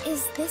bottom.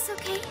 Is this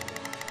okay?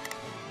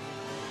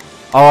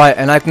 All right,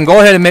 and I can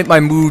go ahead and make my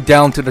move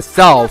down to the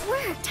south It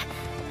worked.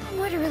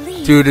 What a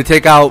relief. to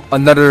take out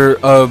another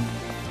of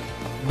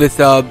this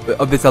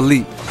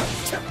elite.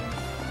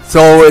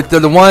 So it's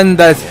the one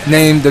that's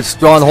named the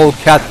Stronghold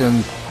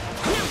Captain.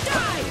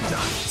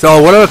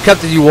 So whatever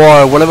captain you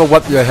are, whatever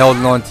weapon you're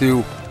holding on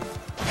to,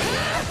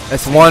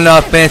 that's one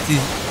fancy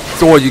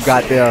sword you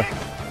got there.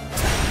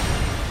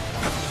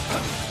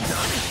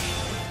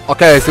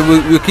 Okay, so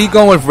we'll keep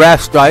going with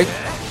Wrath Strike.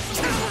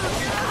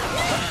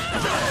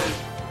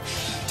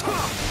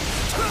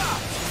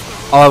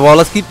 Alright, well,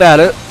 let's keep at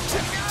it.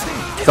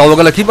 So we're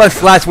gonna keep our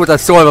slash with our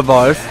sword of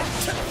ours.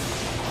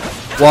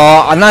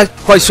 Well, I'm not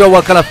quite sure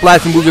what kind of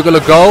flashing move you're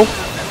gonna go,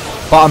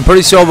 but I'm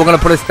pretty sure we're gonna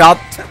put a stop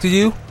to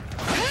you.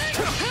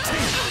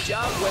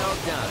 Job well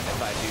done,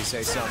 if I do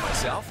say so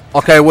myself.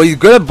 Okay, well, you're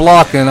good at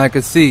blocking, I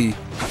can see.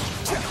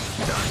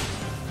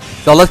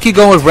 So let's keep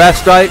going with Wrath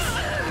Strike.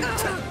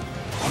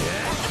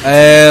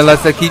 And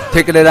let's keep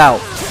taking it out.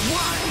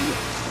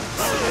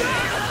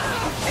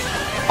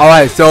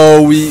 Alright,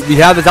 so we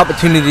have this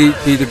opportunity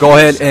to go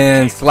ahead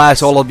and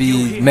slash all of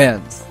these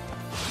men.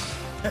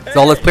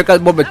 So let's pick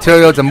up more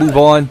materials and move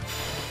on.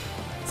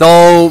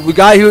 So we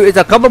got here, it's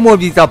a couple more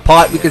of these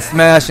pot we can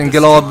smash and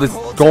get all of this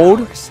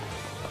gold.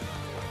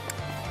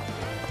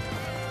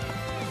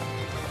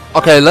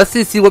 Okay, let's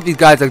see what these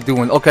guys are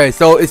doing. Okay,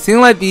 so it seems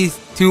like these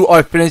two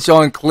are finished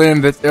on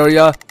clearing this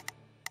area.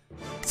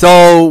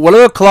 So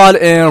whatever Claude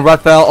and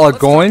Raphael are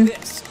going.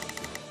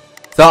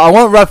 So I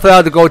want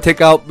Raphael to go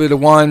take out the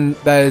one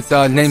that is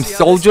named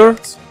Soldier.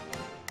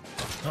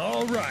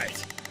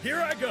 Alright, here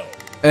I go.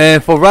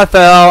 And for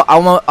Raphael,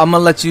 I'm gonna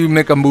let you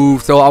make a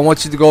move. So I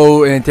want you to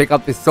go and take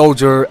out the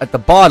soldier at the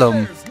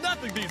bottom. There's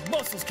nothing these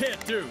muscles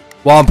can't do.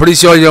 Well, I'm pretty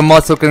sure your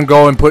muscle can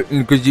go and put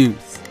in good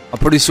use. I'm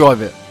pretty sure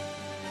of it.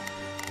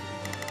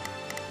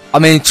 I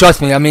mean,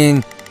 trust me. I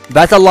mean,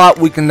 that's a lot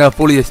we can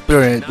fully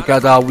experience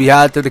because we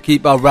had to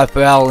keep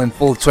Raphael in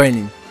full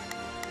training.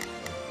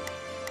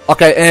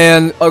 Okay,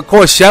 and of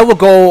course, Shed will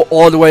go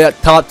all the way up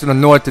top to the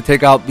north to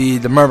take out the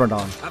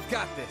Myrmidon. I've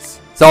got this.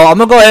 So I'm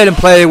gonna go ahead and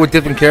play with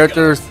different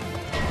characters.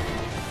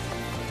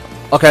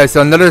 Okay,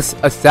 so another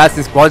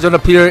assassin squadron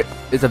up here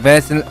is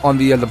advancing on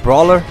the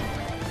brawler.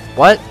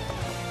 What?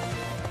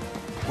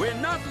 We're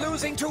not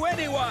losing to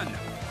anyone.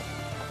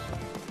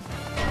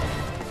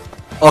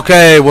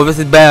 Okay, well this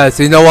is bad.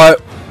 So you know what?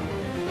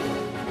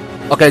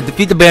 Okay,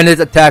 defeat the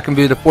bandits, attack and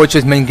view the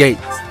fortress main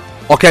gates.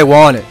 Okay, we're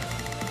on it.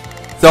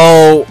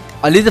 So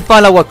I need to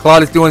find out what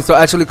Claude is doing. So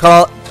actually,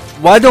 Claude,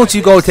 why don't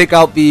you go take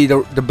out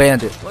the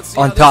bandit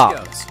on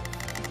top?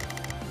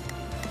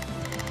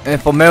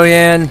 And for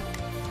Marianne,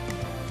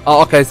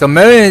 oh, okay, so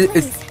Marianne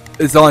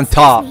is on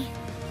top.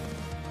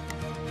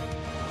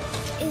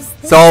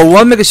 So I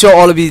want to make sure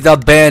all of these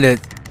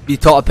bandits be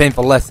taught a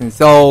painful lesson.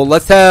 So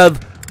let's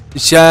have the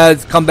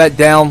Shads come back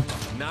down.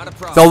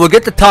 So we'll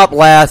get the top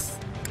last.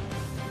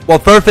 Well,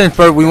 first and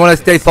first, we want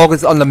to stay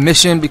focused on the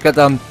mission because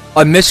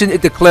our mission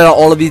is to clear out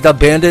all of these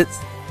bandits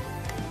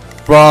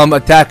from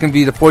attacking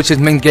the fortress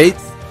main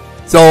gates.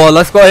 So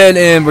let's go ahead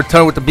and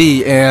return with the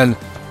bee and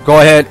go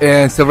ahead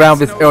and surround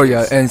this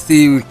area and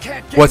see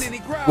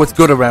what's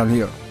good around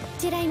here.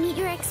 Did I meet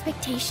your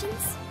expectations?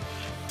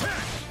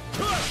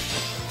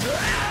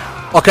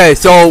 Okay,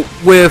 so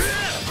with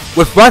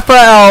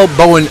Raphael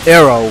bow and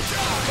arrow,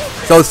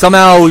 so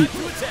somehow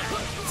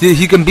see,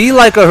 he can be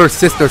like her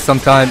sister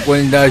sometimes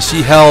when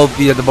she held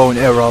the bow and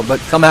arrow, but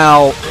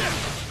somehow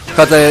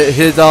because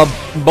his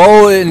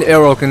bow and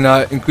arrow can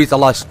increase a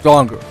lot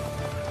stronger.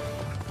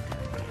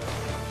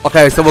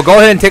 Okay, so we'll go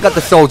ahead and take out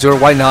the soldier.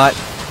 Why not?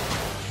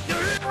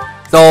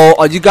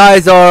 So you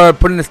guys are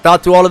putting a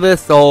stop to all of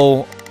this.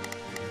 So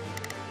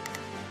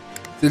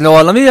you know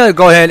what? Let me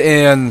go ahead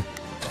and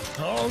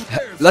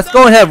let's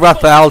go and have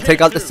Raphael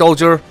take out the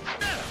soldier.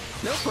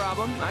 No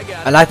problem. I got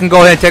it. And I can go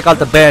ahead and take out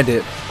the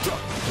bandit.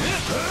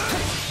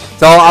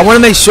 So I want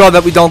to make sure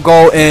that we don't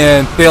go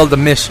and fail the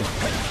mission.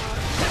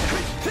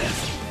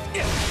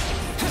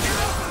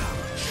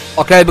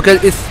 Okay,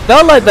 because it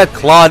felt like that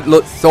Claude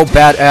looked so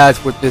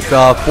badass with this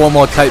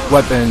formal type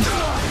weapon.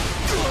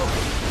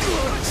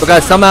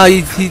 Because somehow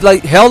he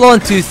like held on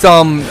to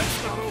some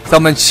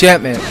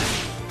enchantment,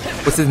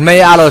 which is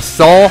made out of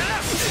soul.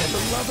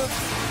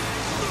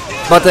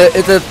 But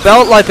it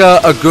felt like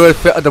a good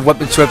fit of the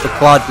weapon trip for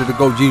Claude to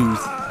go use.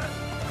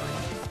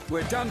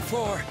 We're done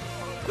for.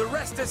 The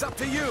rest is up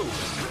to you.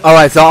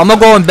 Alright, so I'm gonna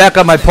go and back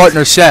up my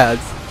partner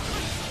Shads.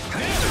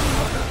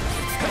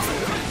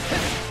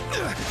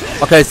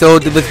 Okay, so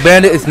this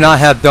bandit is not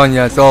half done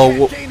yet,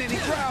 so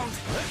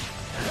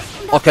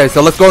okay,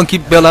 so let's go and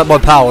keep building up more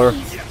power.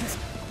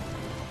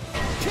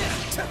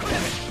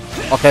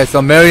 Okay,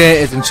 so Marianne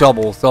is in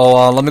trouble,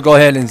 so let me go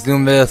ahead and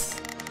zoom this.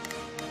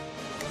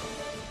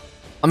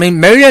 I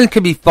mean, Marianne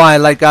can be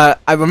fine, like I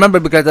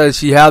remember because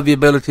she had the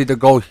ability to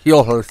go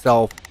heal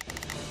herself.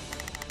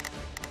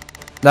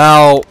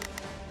 Now,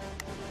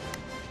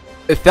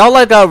 it felt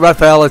like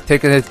Raphael is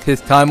taking his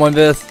time on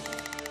this.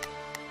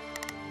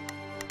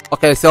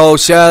 Okay, so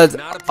Shads,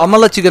 I'm gonna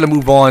let you get a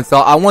move on. So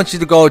I want you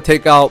to go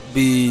take out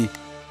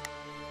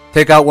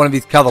one of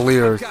these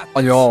cavaliers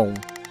on your own,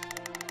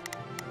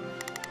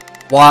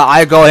 while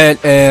I go ahead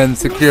and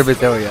secure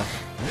this area.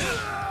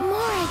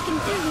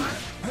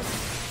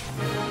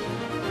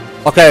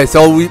 Okay,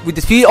 so we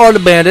defeat all the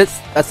bandits.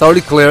 That's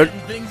already cleared.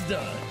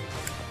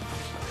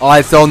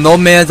 Alright, so no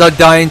mans are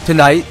dying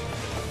tonight.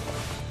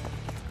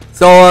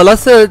 So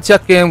let's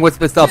check in with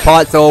this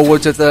pot. So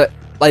which is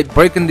like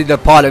breaking the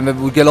pot and maybe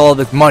we get all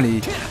this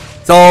money.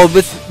 So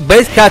this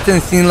base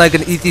captain seemed like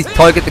an easy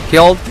target to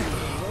kill.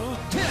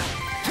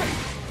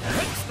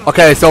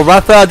 Okay, so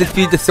Raphael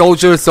defeated the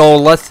soldier, so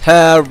let's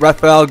have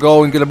Raphael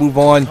go and get a move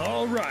on.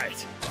 All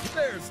right.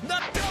 There's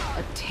nothing.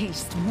 A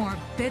taste more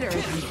bitter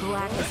than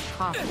blackest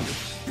coffee.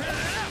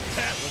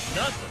 That was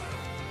nothing.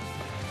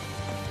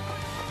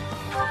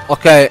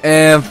 Okay,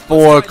 and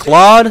for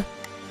Claude,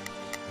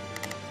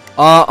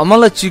 I'm gonna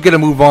let you get a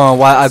move on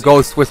while I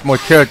go switch more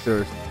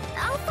characters.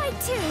 I'll fight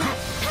too.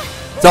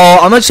 So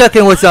I'm gonna check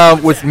in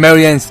with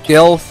Marianne's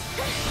skills.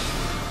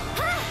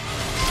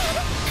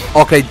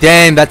 Okay,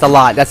 damn, that's a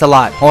lot. That's a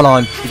lot. Hold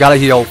on, you gotta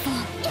heal.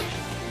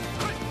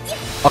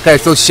 Okay,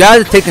 so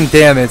Shad is taking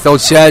damage. So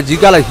Shad, you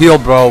gotta heal,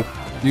 bro.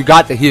 You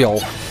got to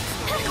heal.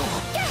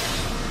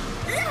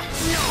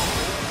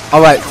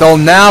 All right, so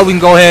now we can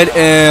go ahead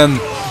and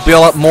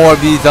build up more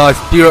of these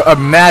spirit of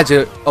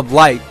magic of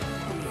light.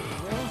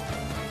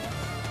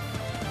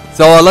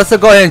 So let's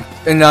go ahead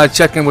and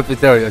check in with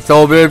this area.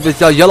 So there's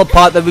this yellow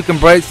pot that we can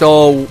break,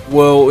 so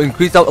we'll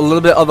increase out a little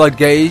bit of our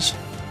gauge.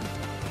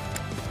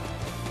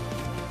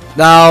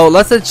 Now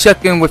let's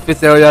check in with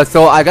this area.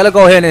 So I gotta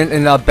go ahead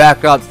and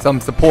back up some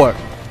support.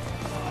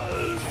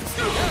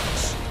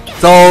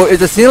 So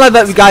it's a scene like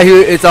that we got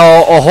here. It's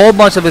a whole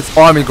bunch of its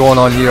army going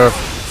on here.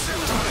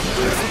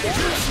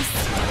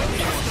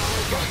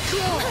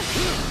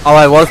 All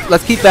right, well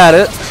let's keep at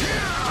it.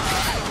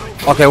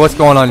 Okay, what's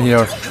going on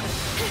here?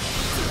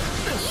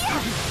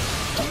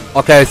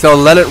 Okay, so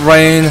let it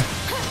rain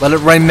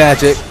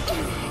magic.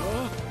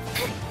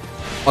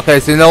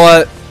 Okay, so you know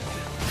what?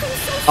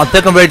 I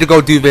think I'm ready to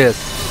go do this.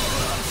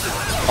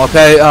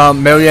 Okay,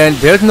 Marianne,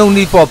 there's no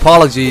need for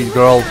apologies,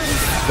 girl.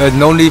 There's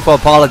no need for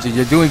apologies.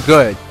 You're doing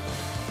good.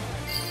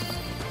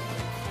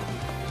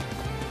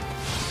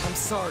 I'm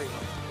sorry.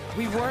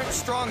 We weren't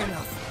strong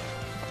enough.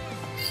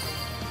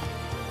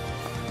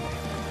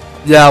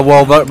 Yeah,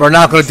 well, but we're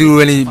not gonna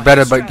do any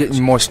better by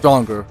getting more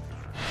stronger.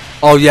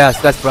 Oh yes,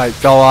 that's right.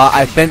 So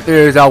I think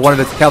there's one of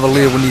the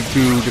cavalier we need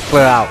to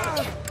declare out.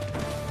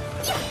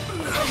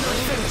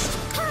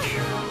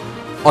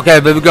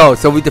 Okay, there we go.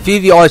 So we defeat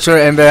the archer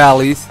and their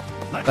allies.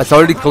 That's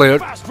already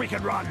cleared.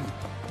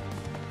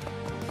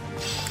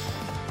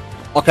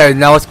 Okay,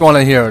 now what's going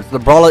on here? The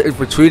brawler is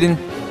retreating.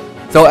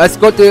 So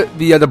escort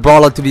the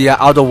brawler to the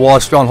outer wall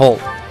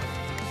stronghold.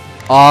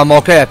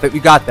 Okay, I think we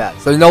got that.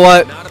 So you know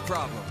what? Not a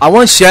problem. I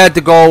want Shad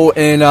to go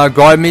and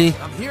guard me.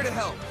 I'm here to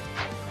help.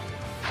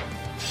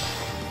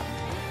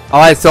 All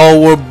right, so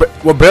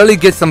we'll barely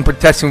get some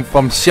protection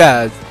from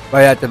Shad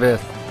right after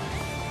this.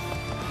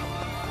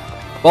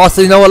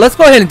 Also, you know what? Let's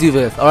go ahead and do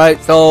this. All right.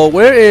 So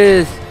where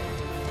is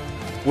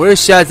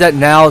Shad's at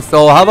now?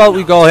 So how about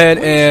we go ahead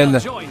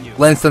and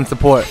lend some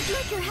support?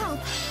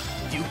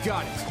 You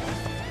got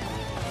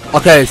it.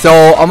 Okay.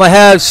 So I'm gonna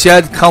have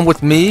Shad come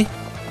with me.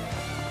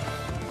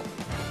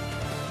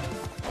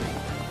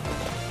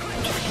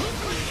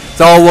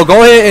 So we'll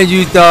go ahead and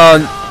use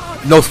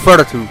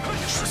Nosferatu.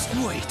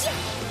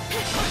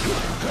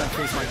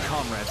 Face my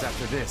comrades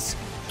after this.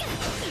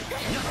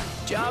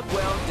 Job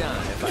well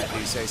done, if I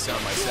do say so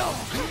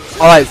myself.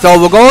 Alright, so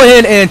we'll go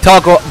ahead and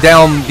talk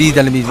down these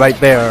enemies right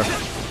there.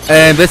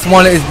 And this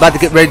one is about to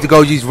get ready to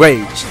go use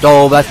rage.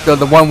 So that's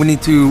the one we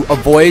need to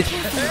avoid.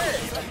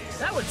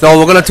 So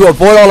we're going to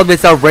avoid all of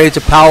this rage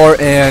of power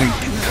and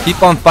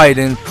keep on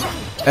fighting.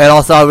 And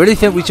also I really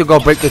think we should go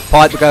break this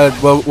pot because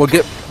we'll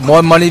get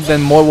more money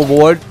than more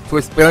reward to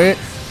experience.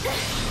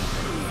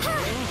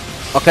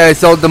 Okay,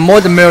 so the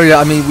more the merrier.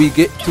 I mean, we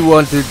get to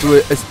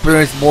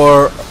experience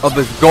more of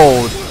this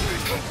gold.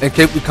 In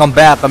case we come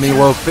back, I mean,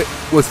 we'll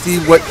see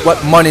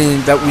what money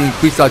that we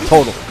increase our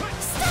total.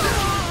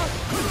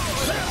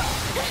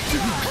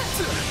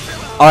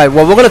 All right,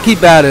 well we're gonna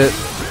keep at it.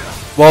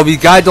 Well,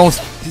 these guys don't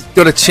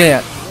stood a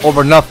chance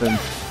over nothing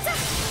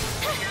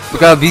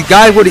because these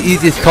guys were the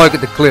easiest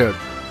target to clear.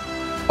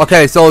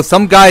 Okay, so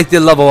some guys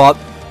did level up.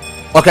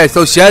 Okay,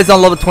 so Shad's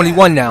on level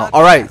 21 now.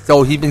 All right,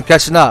 so he's been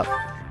catching up.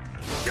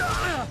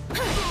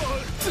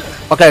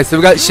 Okay, so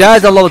we got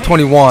Shad's on level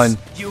 21.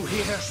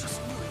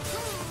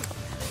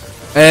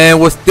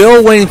 And we're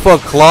still waiting for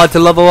Claude to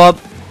level up.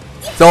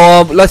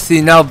 So let's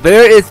see. Now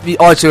there is the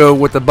archer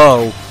with the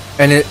bow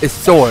and it's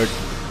sword.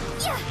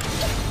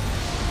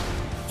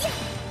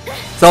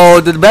 So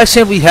the best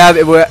chance we have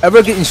if we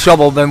ever get in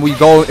trouble, then we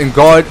go and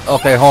guard.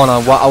 Okay, hold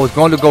on. Well, I was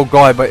going to go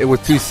guard, but it was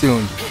too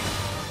soon.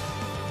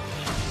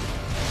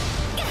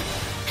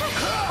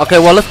 Okay,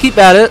 well let's keep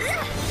at it.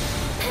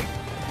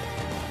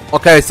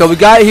 Okay, so we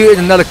got here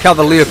another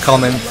cavalier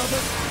coming.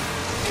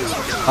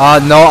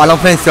 No, I don't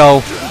think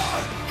so.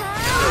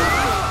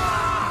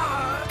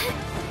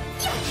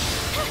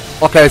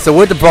 Okay, so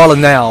we're the brawler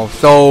now.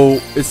 So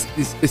it's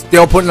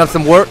still putting up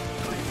some work.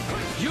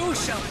 You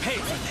shall pay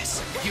for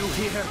this. You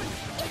hear?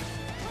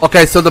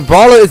 Okay, so the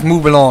brawler is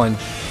moving on.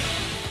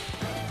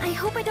 I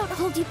hope I don't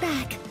hold you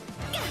back.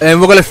 And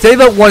we're gonna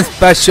save up one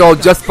special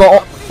just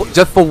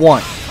for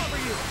one.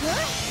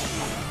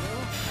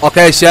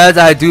 Okay, Shaz,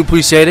 I do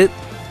appreciate it.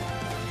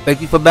 Thank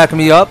you for backing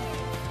me up.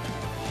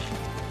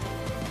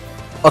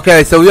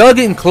 Okay, so we are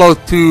getting close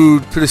to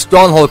the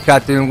stronghold,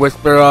 Captain, which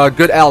we're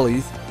good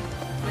allies.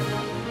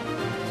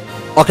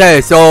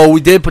 Okay, so we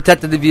did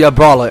protect the via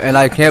brawler, and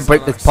I can't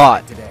break this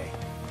pot.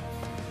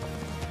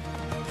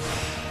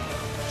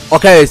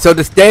 Okay, so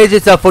the stage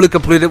is fully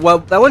completed. Well,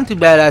 that wasn't too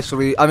bad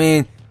actually. I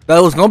mean,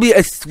 that was gonna be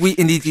a sweet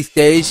and easy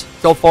stage.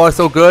 So far,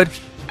 so good.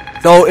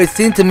 So it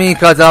seemed to me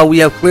because we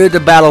have cleared the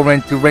battle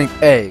rank to rank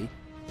A.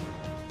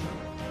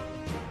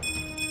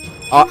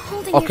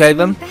 Okay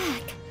then.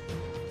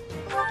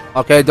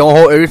 Okay, don't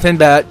hold everything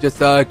back. Just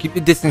keep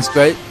your distance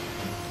straight.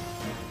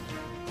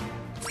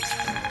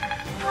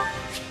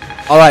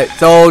 Alright,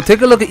 so take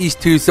a look at these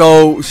two.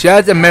 So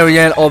Shaz and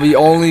Marianne are the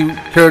only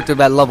character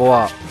that level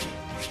up.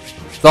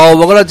 So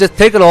we're gonna just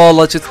take it all.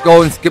 Let's just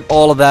go and skip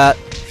all of that.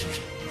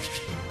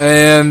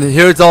 And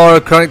here's our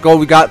current goal.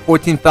 We got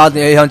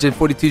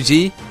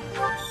 14,842G.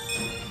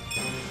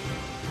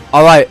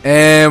 Alright,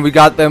 and we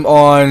got them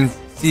on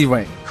C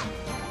rank.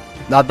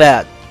 Not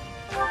bad.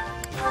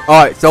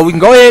 Alright, so we can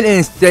go ahead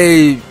and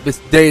save this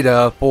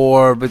data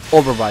for this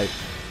override.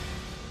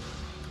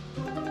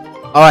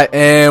 Alright,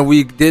 and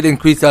we did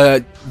increase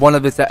one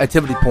of its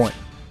activity points.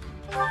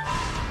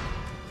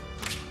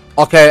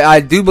 Okay, I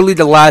do believe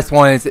the last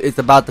one is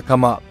about to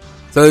come up.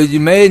 So you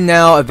may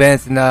now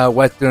advance in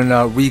Western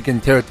Regan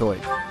Territory.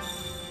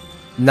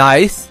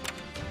 Nice.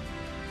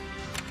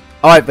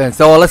 Alright then,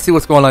 so let's see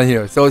what's going on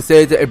here. So it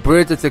says a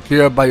bridge is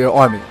secured by your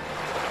army.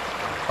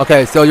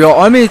 Okay, so your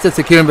army is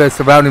securing the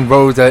surrounding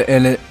roads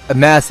and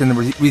amassing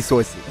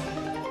resources.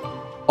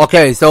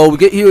 Okay, so we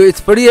get here,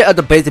 it's 38 of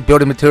the basic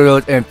building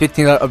materials and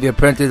 15 of the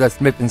apprentices are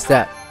smith and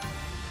stat.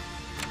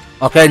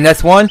 Okay,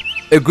 next one.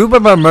 A group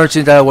of our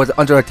merchants that was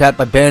under attack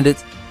by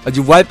bandits.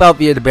 You wipe out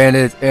via the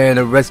bandits and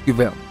rescue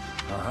them.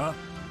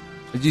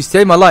 You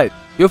saved my life.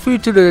 Feel free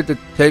to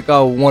take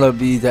out one of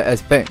these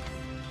as thanks.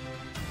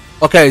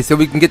 Okay, so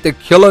we can get the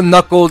Killer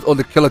Knuckles or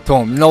the Killer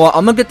Tome. You know what?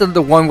 I'm gonna get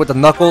the one with the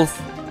Knuckles.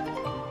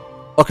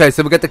 Okay,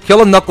 so we got the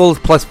Killer Knuckles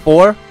plus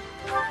 4.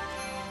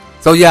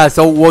 So yeah,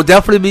 so we'll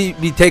definitely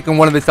be taking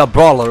one of its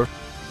brawler.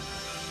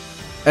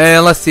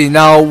 And let's see,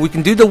 now we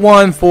can do the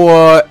one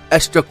for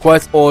extra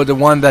quest or the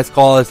one that's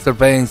called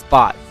surveying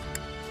spots.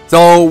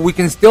 So we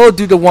can still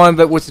do the one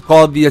that which is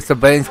called the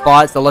surveying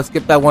spot. So let's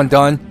get that one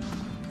done.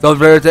 So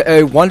there's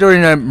a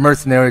wandering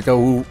mercenary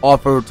who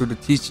offered to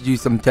teach you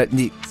some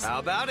techniques. How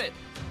about it?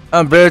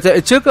 There's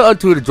a trick or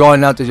two to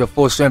drawing out to your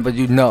full strength, but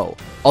you know.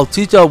 I'll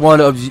teach one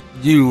of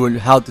you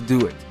how to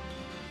do it.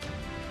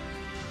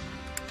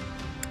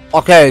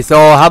 Okay, so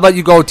how about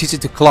you go teach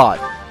it to Claude?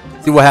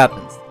 See what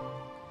happens.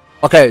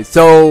 Okay,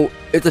 so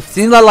it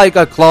seems like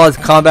Claude's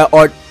combat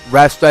art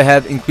Rastra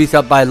have increased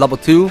up by level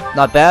 2.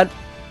 Not bad.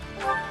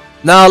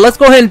 Now let's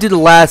go ahead and do the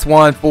last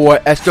one for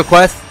extra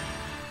quest.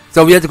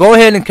 So we have to go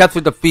ahead and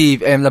capture the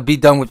thief and be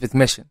done with this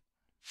mission.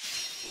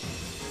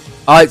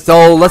 Alright,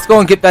 so let's go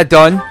and get that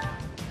done.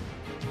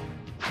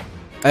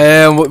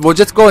 And we'll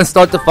just go and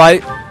start the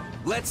fight.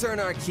 Let's earn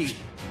our keep.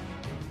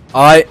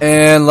 Alright,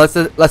 and let's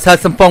have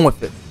some fun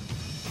with it.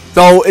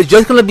 So it's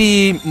just gonna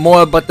be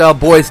more but the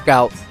Boy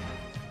Scouts.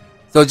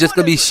 So it's just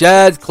gonna be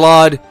Shaz,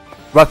 Claude,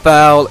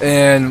 Raphael,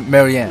 and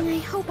Marianne. I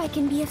hope I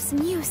can be of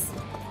some use.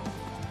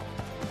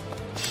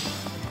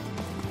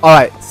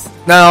 Alright,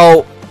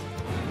 now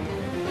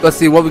let's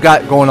see what we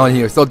got going on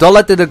here. So don't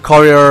let the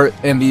courier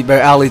and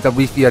the allies of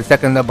Reefy at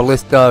second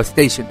ballista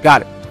station.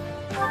 Got it.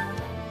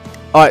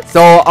 Alright,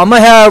 so I'm gonna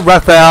have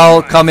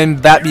Raphael come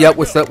and back me up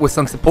with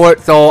some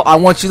support. So I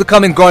want you to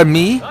come and guard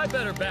me. I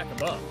better back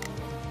him up.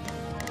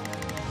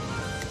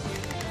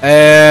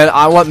 And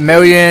I want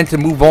Marianne to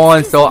move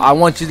on. So I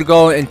want you to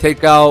go and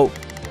take out.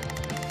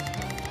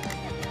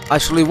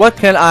 Actually, what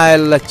can I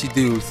let you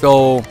do?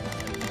 So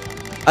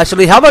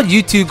actually, how about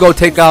you two go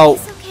take out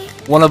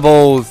one of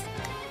those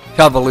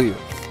Cavaliers?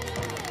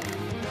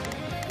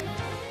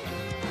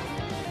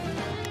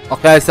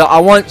 Okay, so I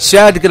want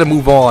Shad to get a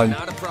move on.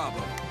 Not a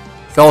problem.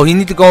 So he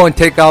needs to go and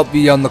take out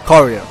the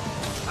courier.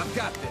 I've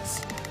got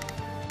this.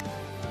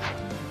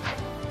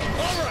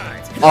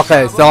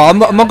 Okay, so I'm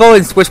gonna go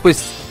and switch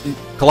with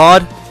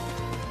Claude.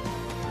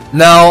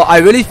 Now I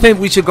really think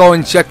we should go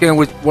and check in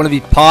with one of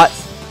these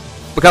pots,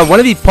 because one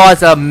of these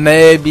pots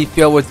may be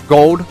filled with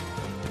gold.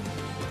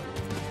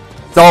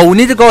 So we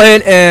need to go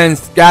ahead and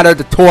scatter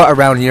the tour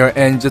around here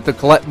and just to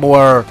collect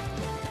more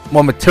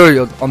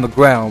materials on the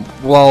ground.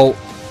 Well,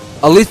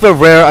 at least for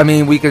rare, I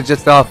mean, we can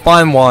just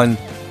find one.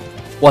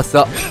 What's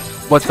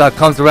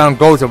comes around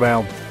goes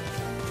around.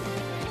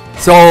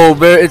 So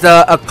there is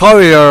a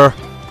courier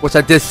which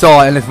I just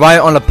saw, and it's right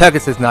on the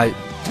Pegasus Knight.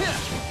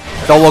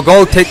 So we'll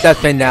go take that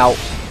thing out.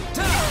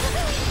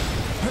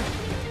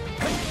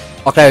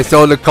 Okay,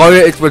 so the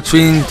courier is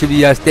retreating to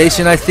the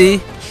station, I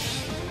see.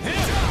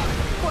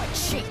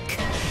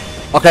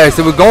 Okay,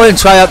 so we're going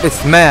to try out the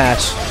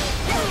smash.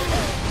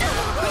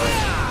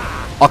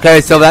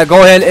 Okay, so that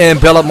go ahead and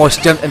build up more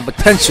strength and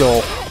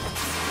potential.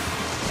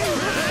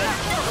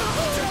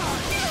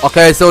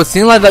 Okay, so it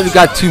seems like that we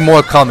got 2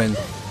 more coming.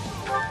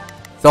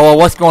 So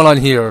what's going on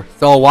here?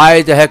 So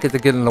why the heck is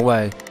it getting in the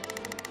way?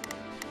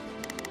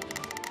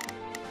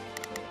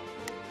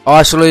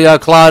 Actually,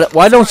 Claude,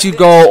 why don't you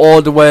go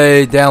all the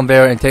way down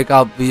there and take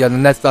out the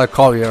next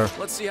courier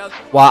Let's see how.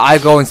 while I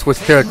go and switch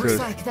characters.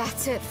 Looks like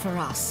that's it for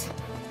us.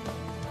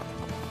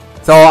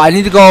 So I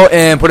need to go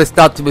and put a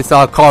stop to this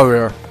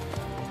courier.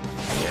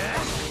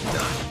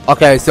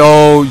 Okay,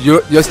 so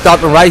you're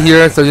stopping right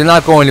here, so you're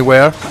not going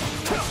anywhere.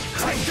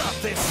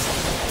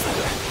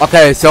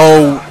 Okay,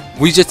 so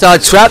we just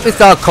trapped this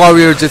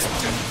courier just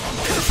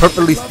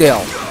perfectly still.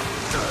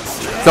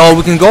 So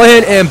we can go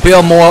ahead and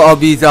build more of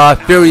these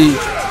fury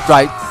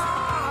strikes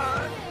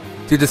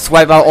to just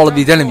swipe out all of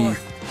these enemies.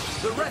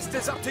 The rest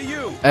is up to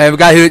you. And we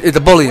got here is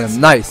a bullion.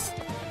 Nice.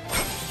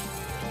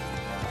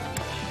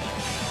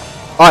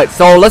 Alright,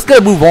 so let's get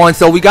a move on.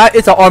 So we got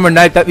it's an armor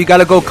knife that we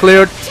gotta go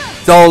cleared.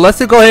 So let's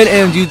just go ahead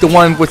and use the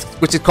one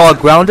which is called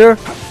Grounder.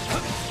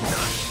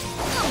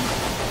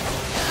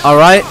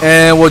 Alright,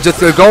 and we'll just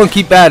go and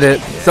keep at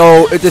it.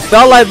 So it just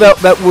felt like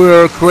that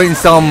we're creating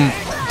some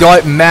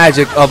dark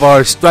magic of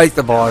our strikes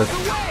of ours.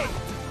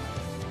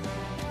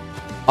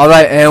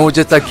 Alright, and we're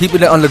just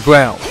keeping it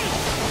underground.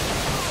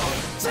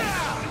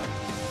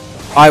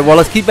 Alright, well,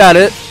 let's keep at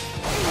it.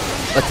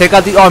 Let's take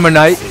out the armor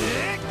knight.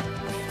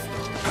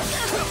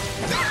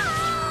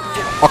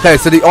 Okay,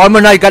 so the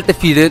armor knight got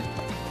defeated.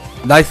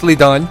 Nicely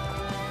done.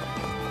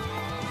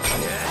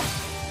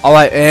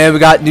 Alright, and we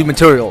got new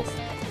materials.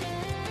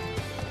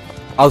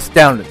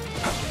 Outstanding.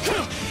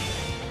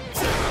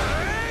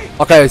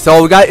 Okay,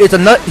 so we got it's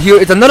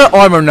another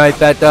armor knight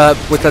that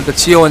with the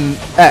shield and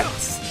X.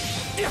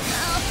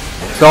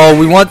 So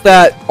we want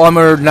that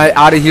armor knight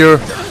out of here.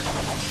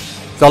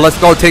 So let's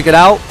go take it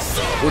out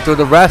with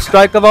the wrath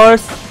strike of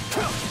ours,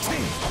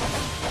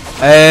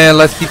 and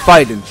let's keep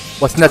fighting.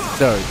 What's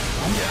necessary?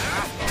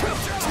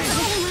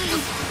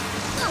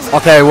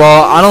 Okay,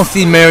 well I don't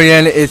see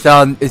Marianne is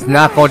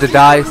not going to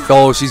die,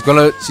 so she's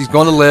gonna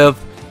live.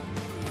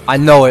 I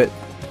know it.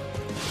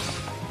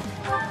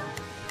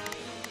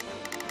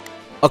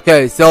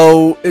 Okay,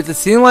 so it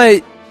seems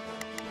like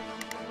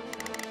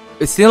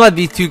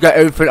these two got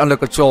everything under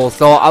control.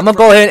 So I'm gonna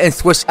go ahead and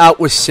switch out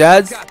with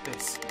Sheds.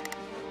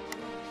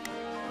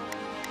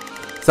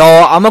 So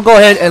I'm gonna go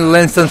ahead and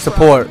lend some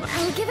support.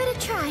 I'll give it a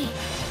try.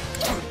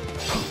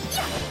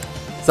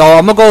 So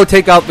I'm gonna go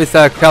take out this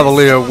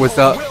Cavalier with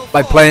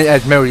by playing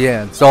as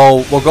Marianne.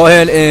 So we'll go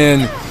ahead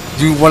and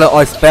do one of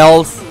our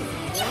spells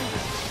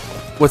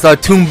with our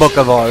Tomb Book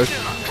of ours.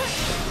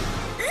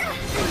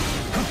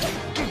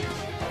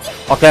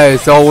 Okay,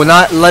 so we're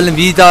not letting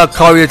these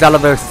couriers out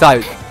of their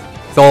sight.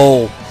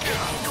 So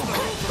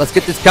let's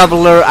get this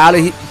Cavalier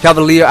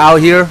out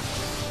here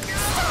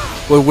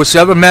with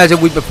whichever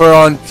magic we prefer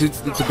on to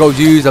go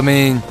use. I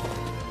mean,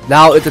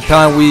 now is the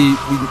time we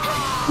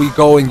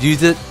go and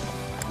use it.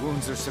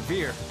 Wounds are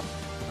severe.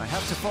 I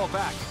have to fall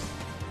back.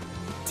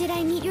 Did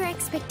I meet your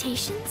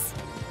expectations?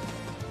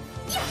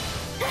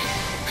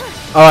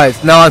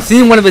 Alright, now I'm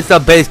seeing one of its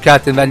base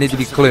captains that need to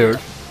be cleared.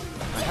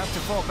 I have to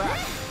fall back.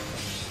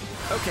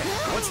 Okay,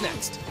 what's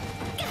next?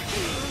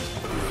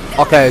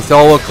 Okay,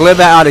 so we'll clear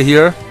that out of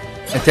here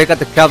and take out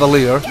the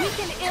Cavalier. We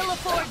can ill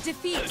afford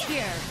defeat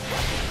here.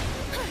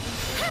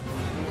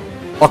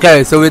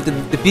 Okay, so we have to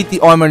defeat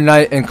the Armor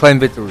Knight and claim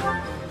victory.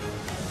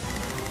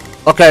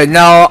 Okay,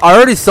 now I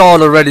already saw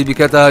it already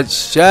because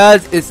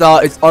Shaz is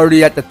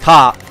already at the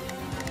top,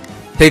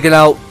 taking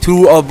out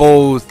two of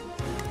those.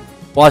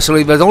 Well,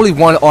 actually, there's only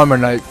one Armor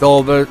Knight,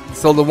 so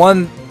the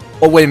one.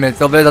 Oh wait a minute,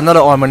 so there's another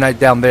Armor Knight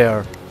down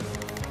there,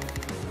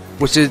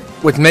 which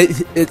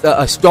makes it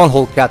a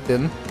stronghold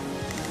captain.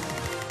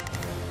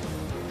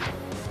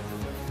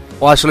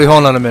 Well, actually,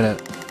 hold on a minute.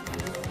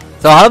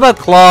 So how about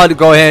Claude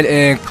go ahead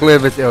and clear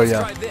this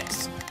area?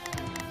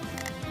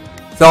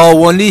 So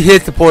we'll need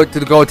his support to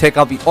go take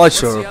out the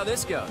Archer. Let's see how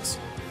this goes.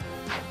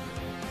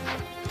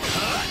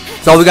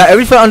 So we got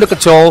everything under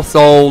control.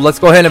 So let's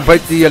go ahead and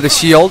break the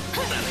shield.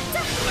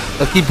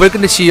 Let's keep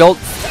breaking the shield.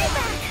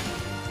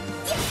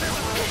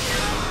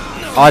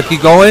 Alright,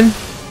 keep going.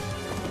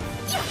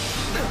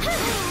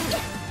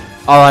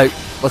 Alright,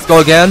 let's go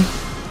again.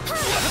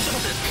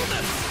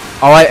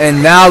 Alright,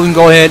 and now we can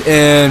go ahead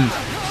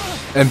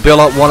and build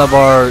up one of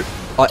our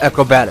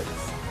acrobatics.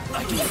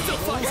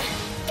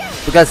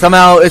 Because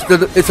somehow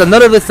it's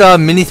another this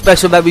mini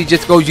special that we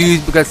just go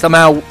use because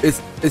somehow it's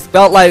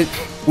felt like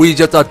we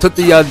just took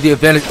the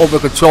advantage over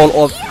control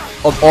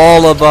of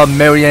all of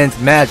Marianne's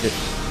magic.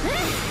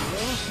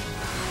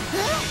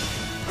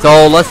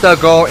 So let's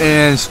go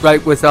and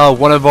strike with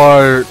one of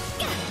our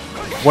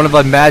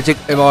magic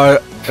in our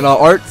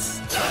arts.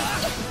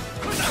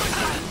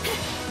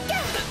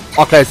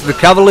 Okay, so the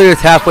Cavalier is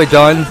halfway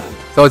done,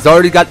 so it's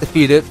already got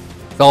defeated.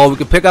 So we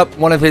can pick up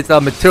one of his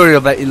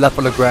material that he left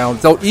on the ground.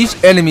 So each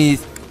enemy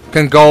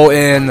can go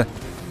in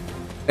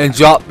and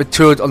drop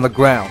materials on the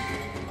ground.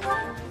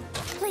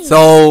 Please,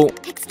 so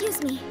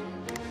excuse me.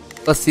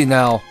 Let's see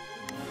now.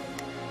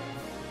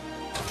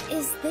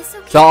 Is this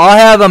okay? So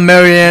I'll have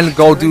Marianne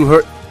go do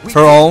her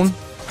own,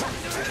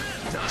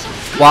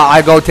 while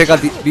I go take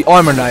out the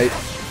Armor Knight.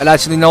 And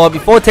actually, you know what?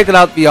 Before taking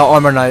out the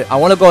Armor Knight, I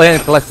want to go ahead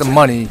and collect some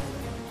money.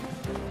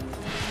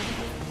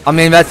 I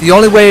mean, that's the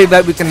only way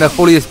that we can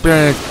fully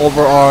experience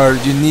over our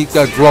unique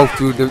growth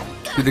to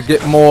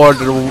get more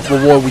the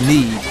reward we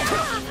need.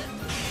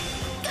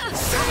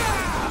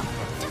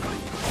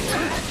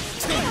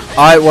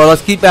 Alright, well,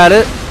 let's keep at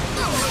it.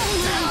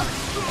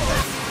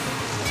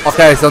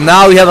 Okay, so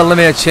now we have a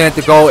limited chance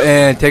to go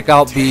and take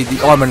out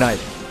the armor knight.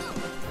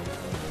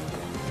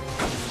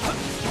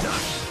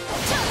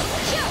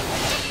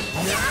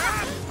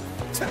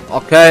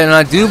 Okay, and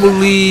I do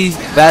believe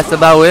that's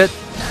about it.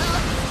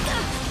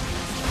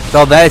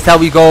 So that is how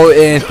we go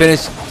and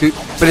finish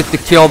to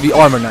kill the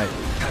armor knight.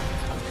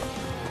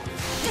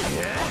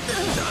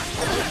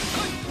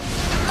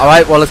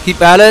 Alright, well, let's keep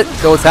at it.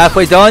 So it's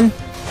halfway done.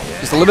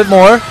 Just a little bit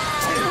more.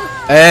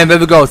 And there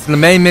we go. So the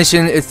main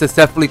mission is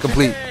successfully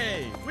complete.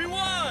 Hey, we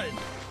won!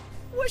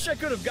 Wish I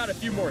could have got a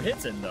few more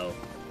hits in though.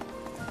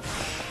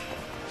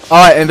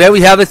 Alright, and there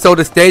we have it. So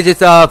the stage is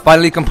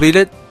finally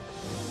completed.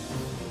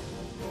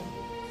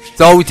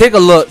 So we take a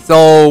look.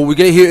 So we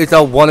get here. It's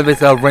one of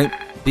its rank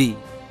B.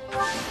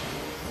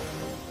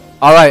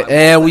 Alright,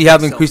 and we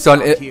have increased our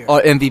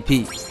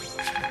MVP.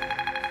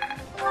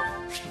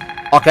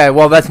 Okay,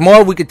 well that's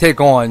more we can take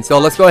on. So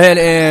let's go ahead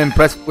and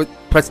press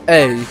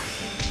A.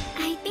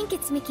 I think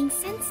it's making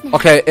sense now.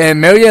 Okay,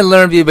 and Marianne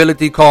learned the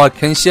ability called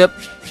Kinship.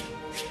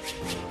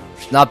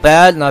 Not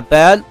bad, not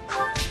bad.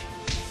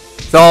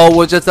 So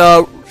we're just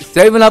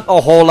saving up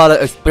a whole lot of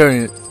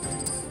experience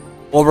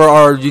over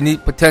our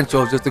unique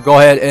potential just to go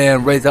ahead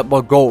and raise up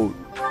more gold.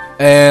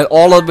 And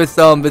all of this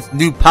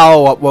new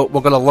power up we're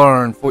gonna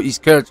learn for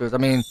each character. I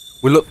mean,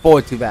 we look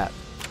forward to that.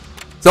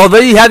 So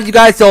there you have it, you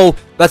guys. So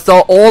that's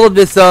all of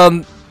this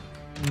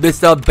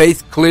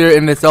base clear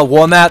in this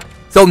war map.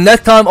 So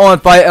next time on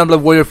Fire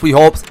Emblem Warrior Free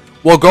Hopes,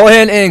 we'll go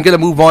ahead and get a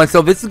move on.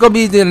 So this is gonna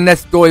be the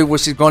next story,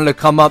 which is going to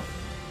come up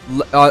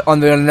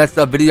on the next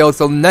video.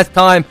 So next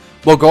time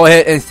we'll go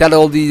ahead and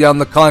settle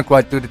the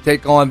conquest to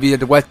take on the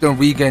Western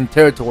Regan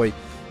territory.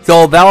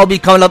 So that will be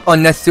coming up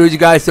on next series, you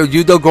guys. So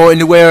you don't go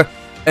anywhere,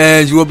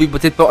 and you will be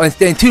participating and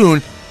staying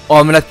tuned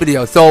on the next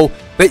video. So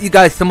thank you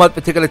guys so much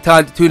for taking the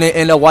time to tune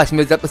in and watching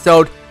this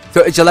episode.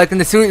 So if you're liking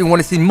the series and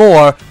want to see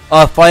more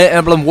Fire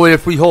Emblem Warrior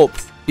Free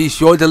Hopes, be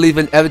sure to leave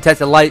an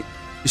EVER-TASTIC like,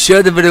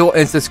 share the video,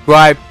 and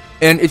subscribe.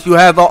 And if you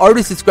have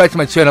already subscribed to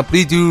my channel,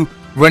 please do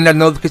ring that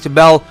notification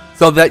bell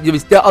so that you'll be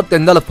still up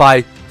and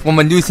notified when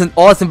my new and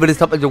awesome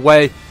videos up on your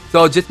way.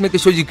 So just making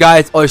sure you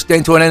guys are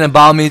staying tuned in, and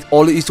by all means,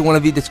 all of each one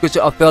of the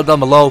description are filled down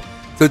below.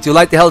 So if you'd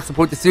like to help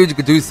support the series, you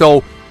can do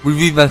so. We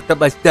review them step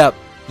by step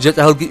just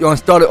to help get you on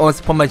started on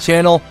support my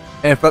channel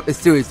and throughout the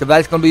series. So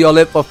that's going to be all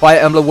it for Fire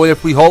Emblem Warrior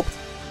Free Hopes.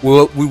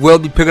 We will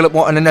be picking up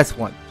more on the next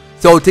one.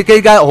 So take care,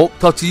 guys. I hope to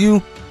talk to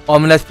you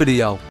on the next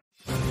video.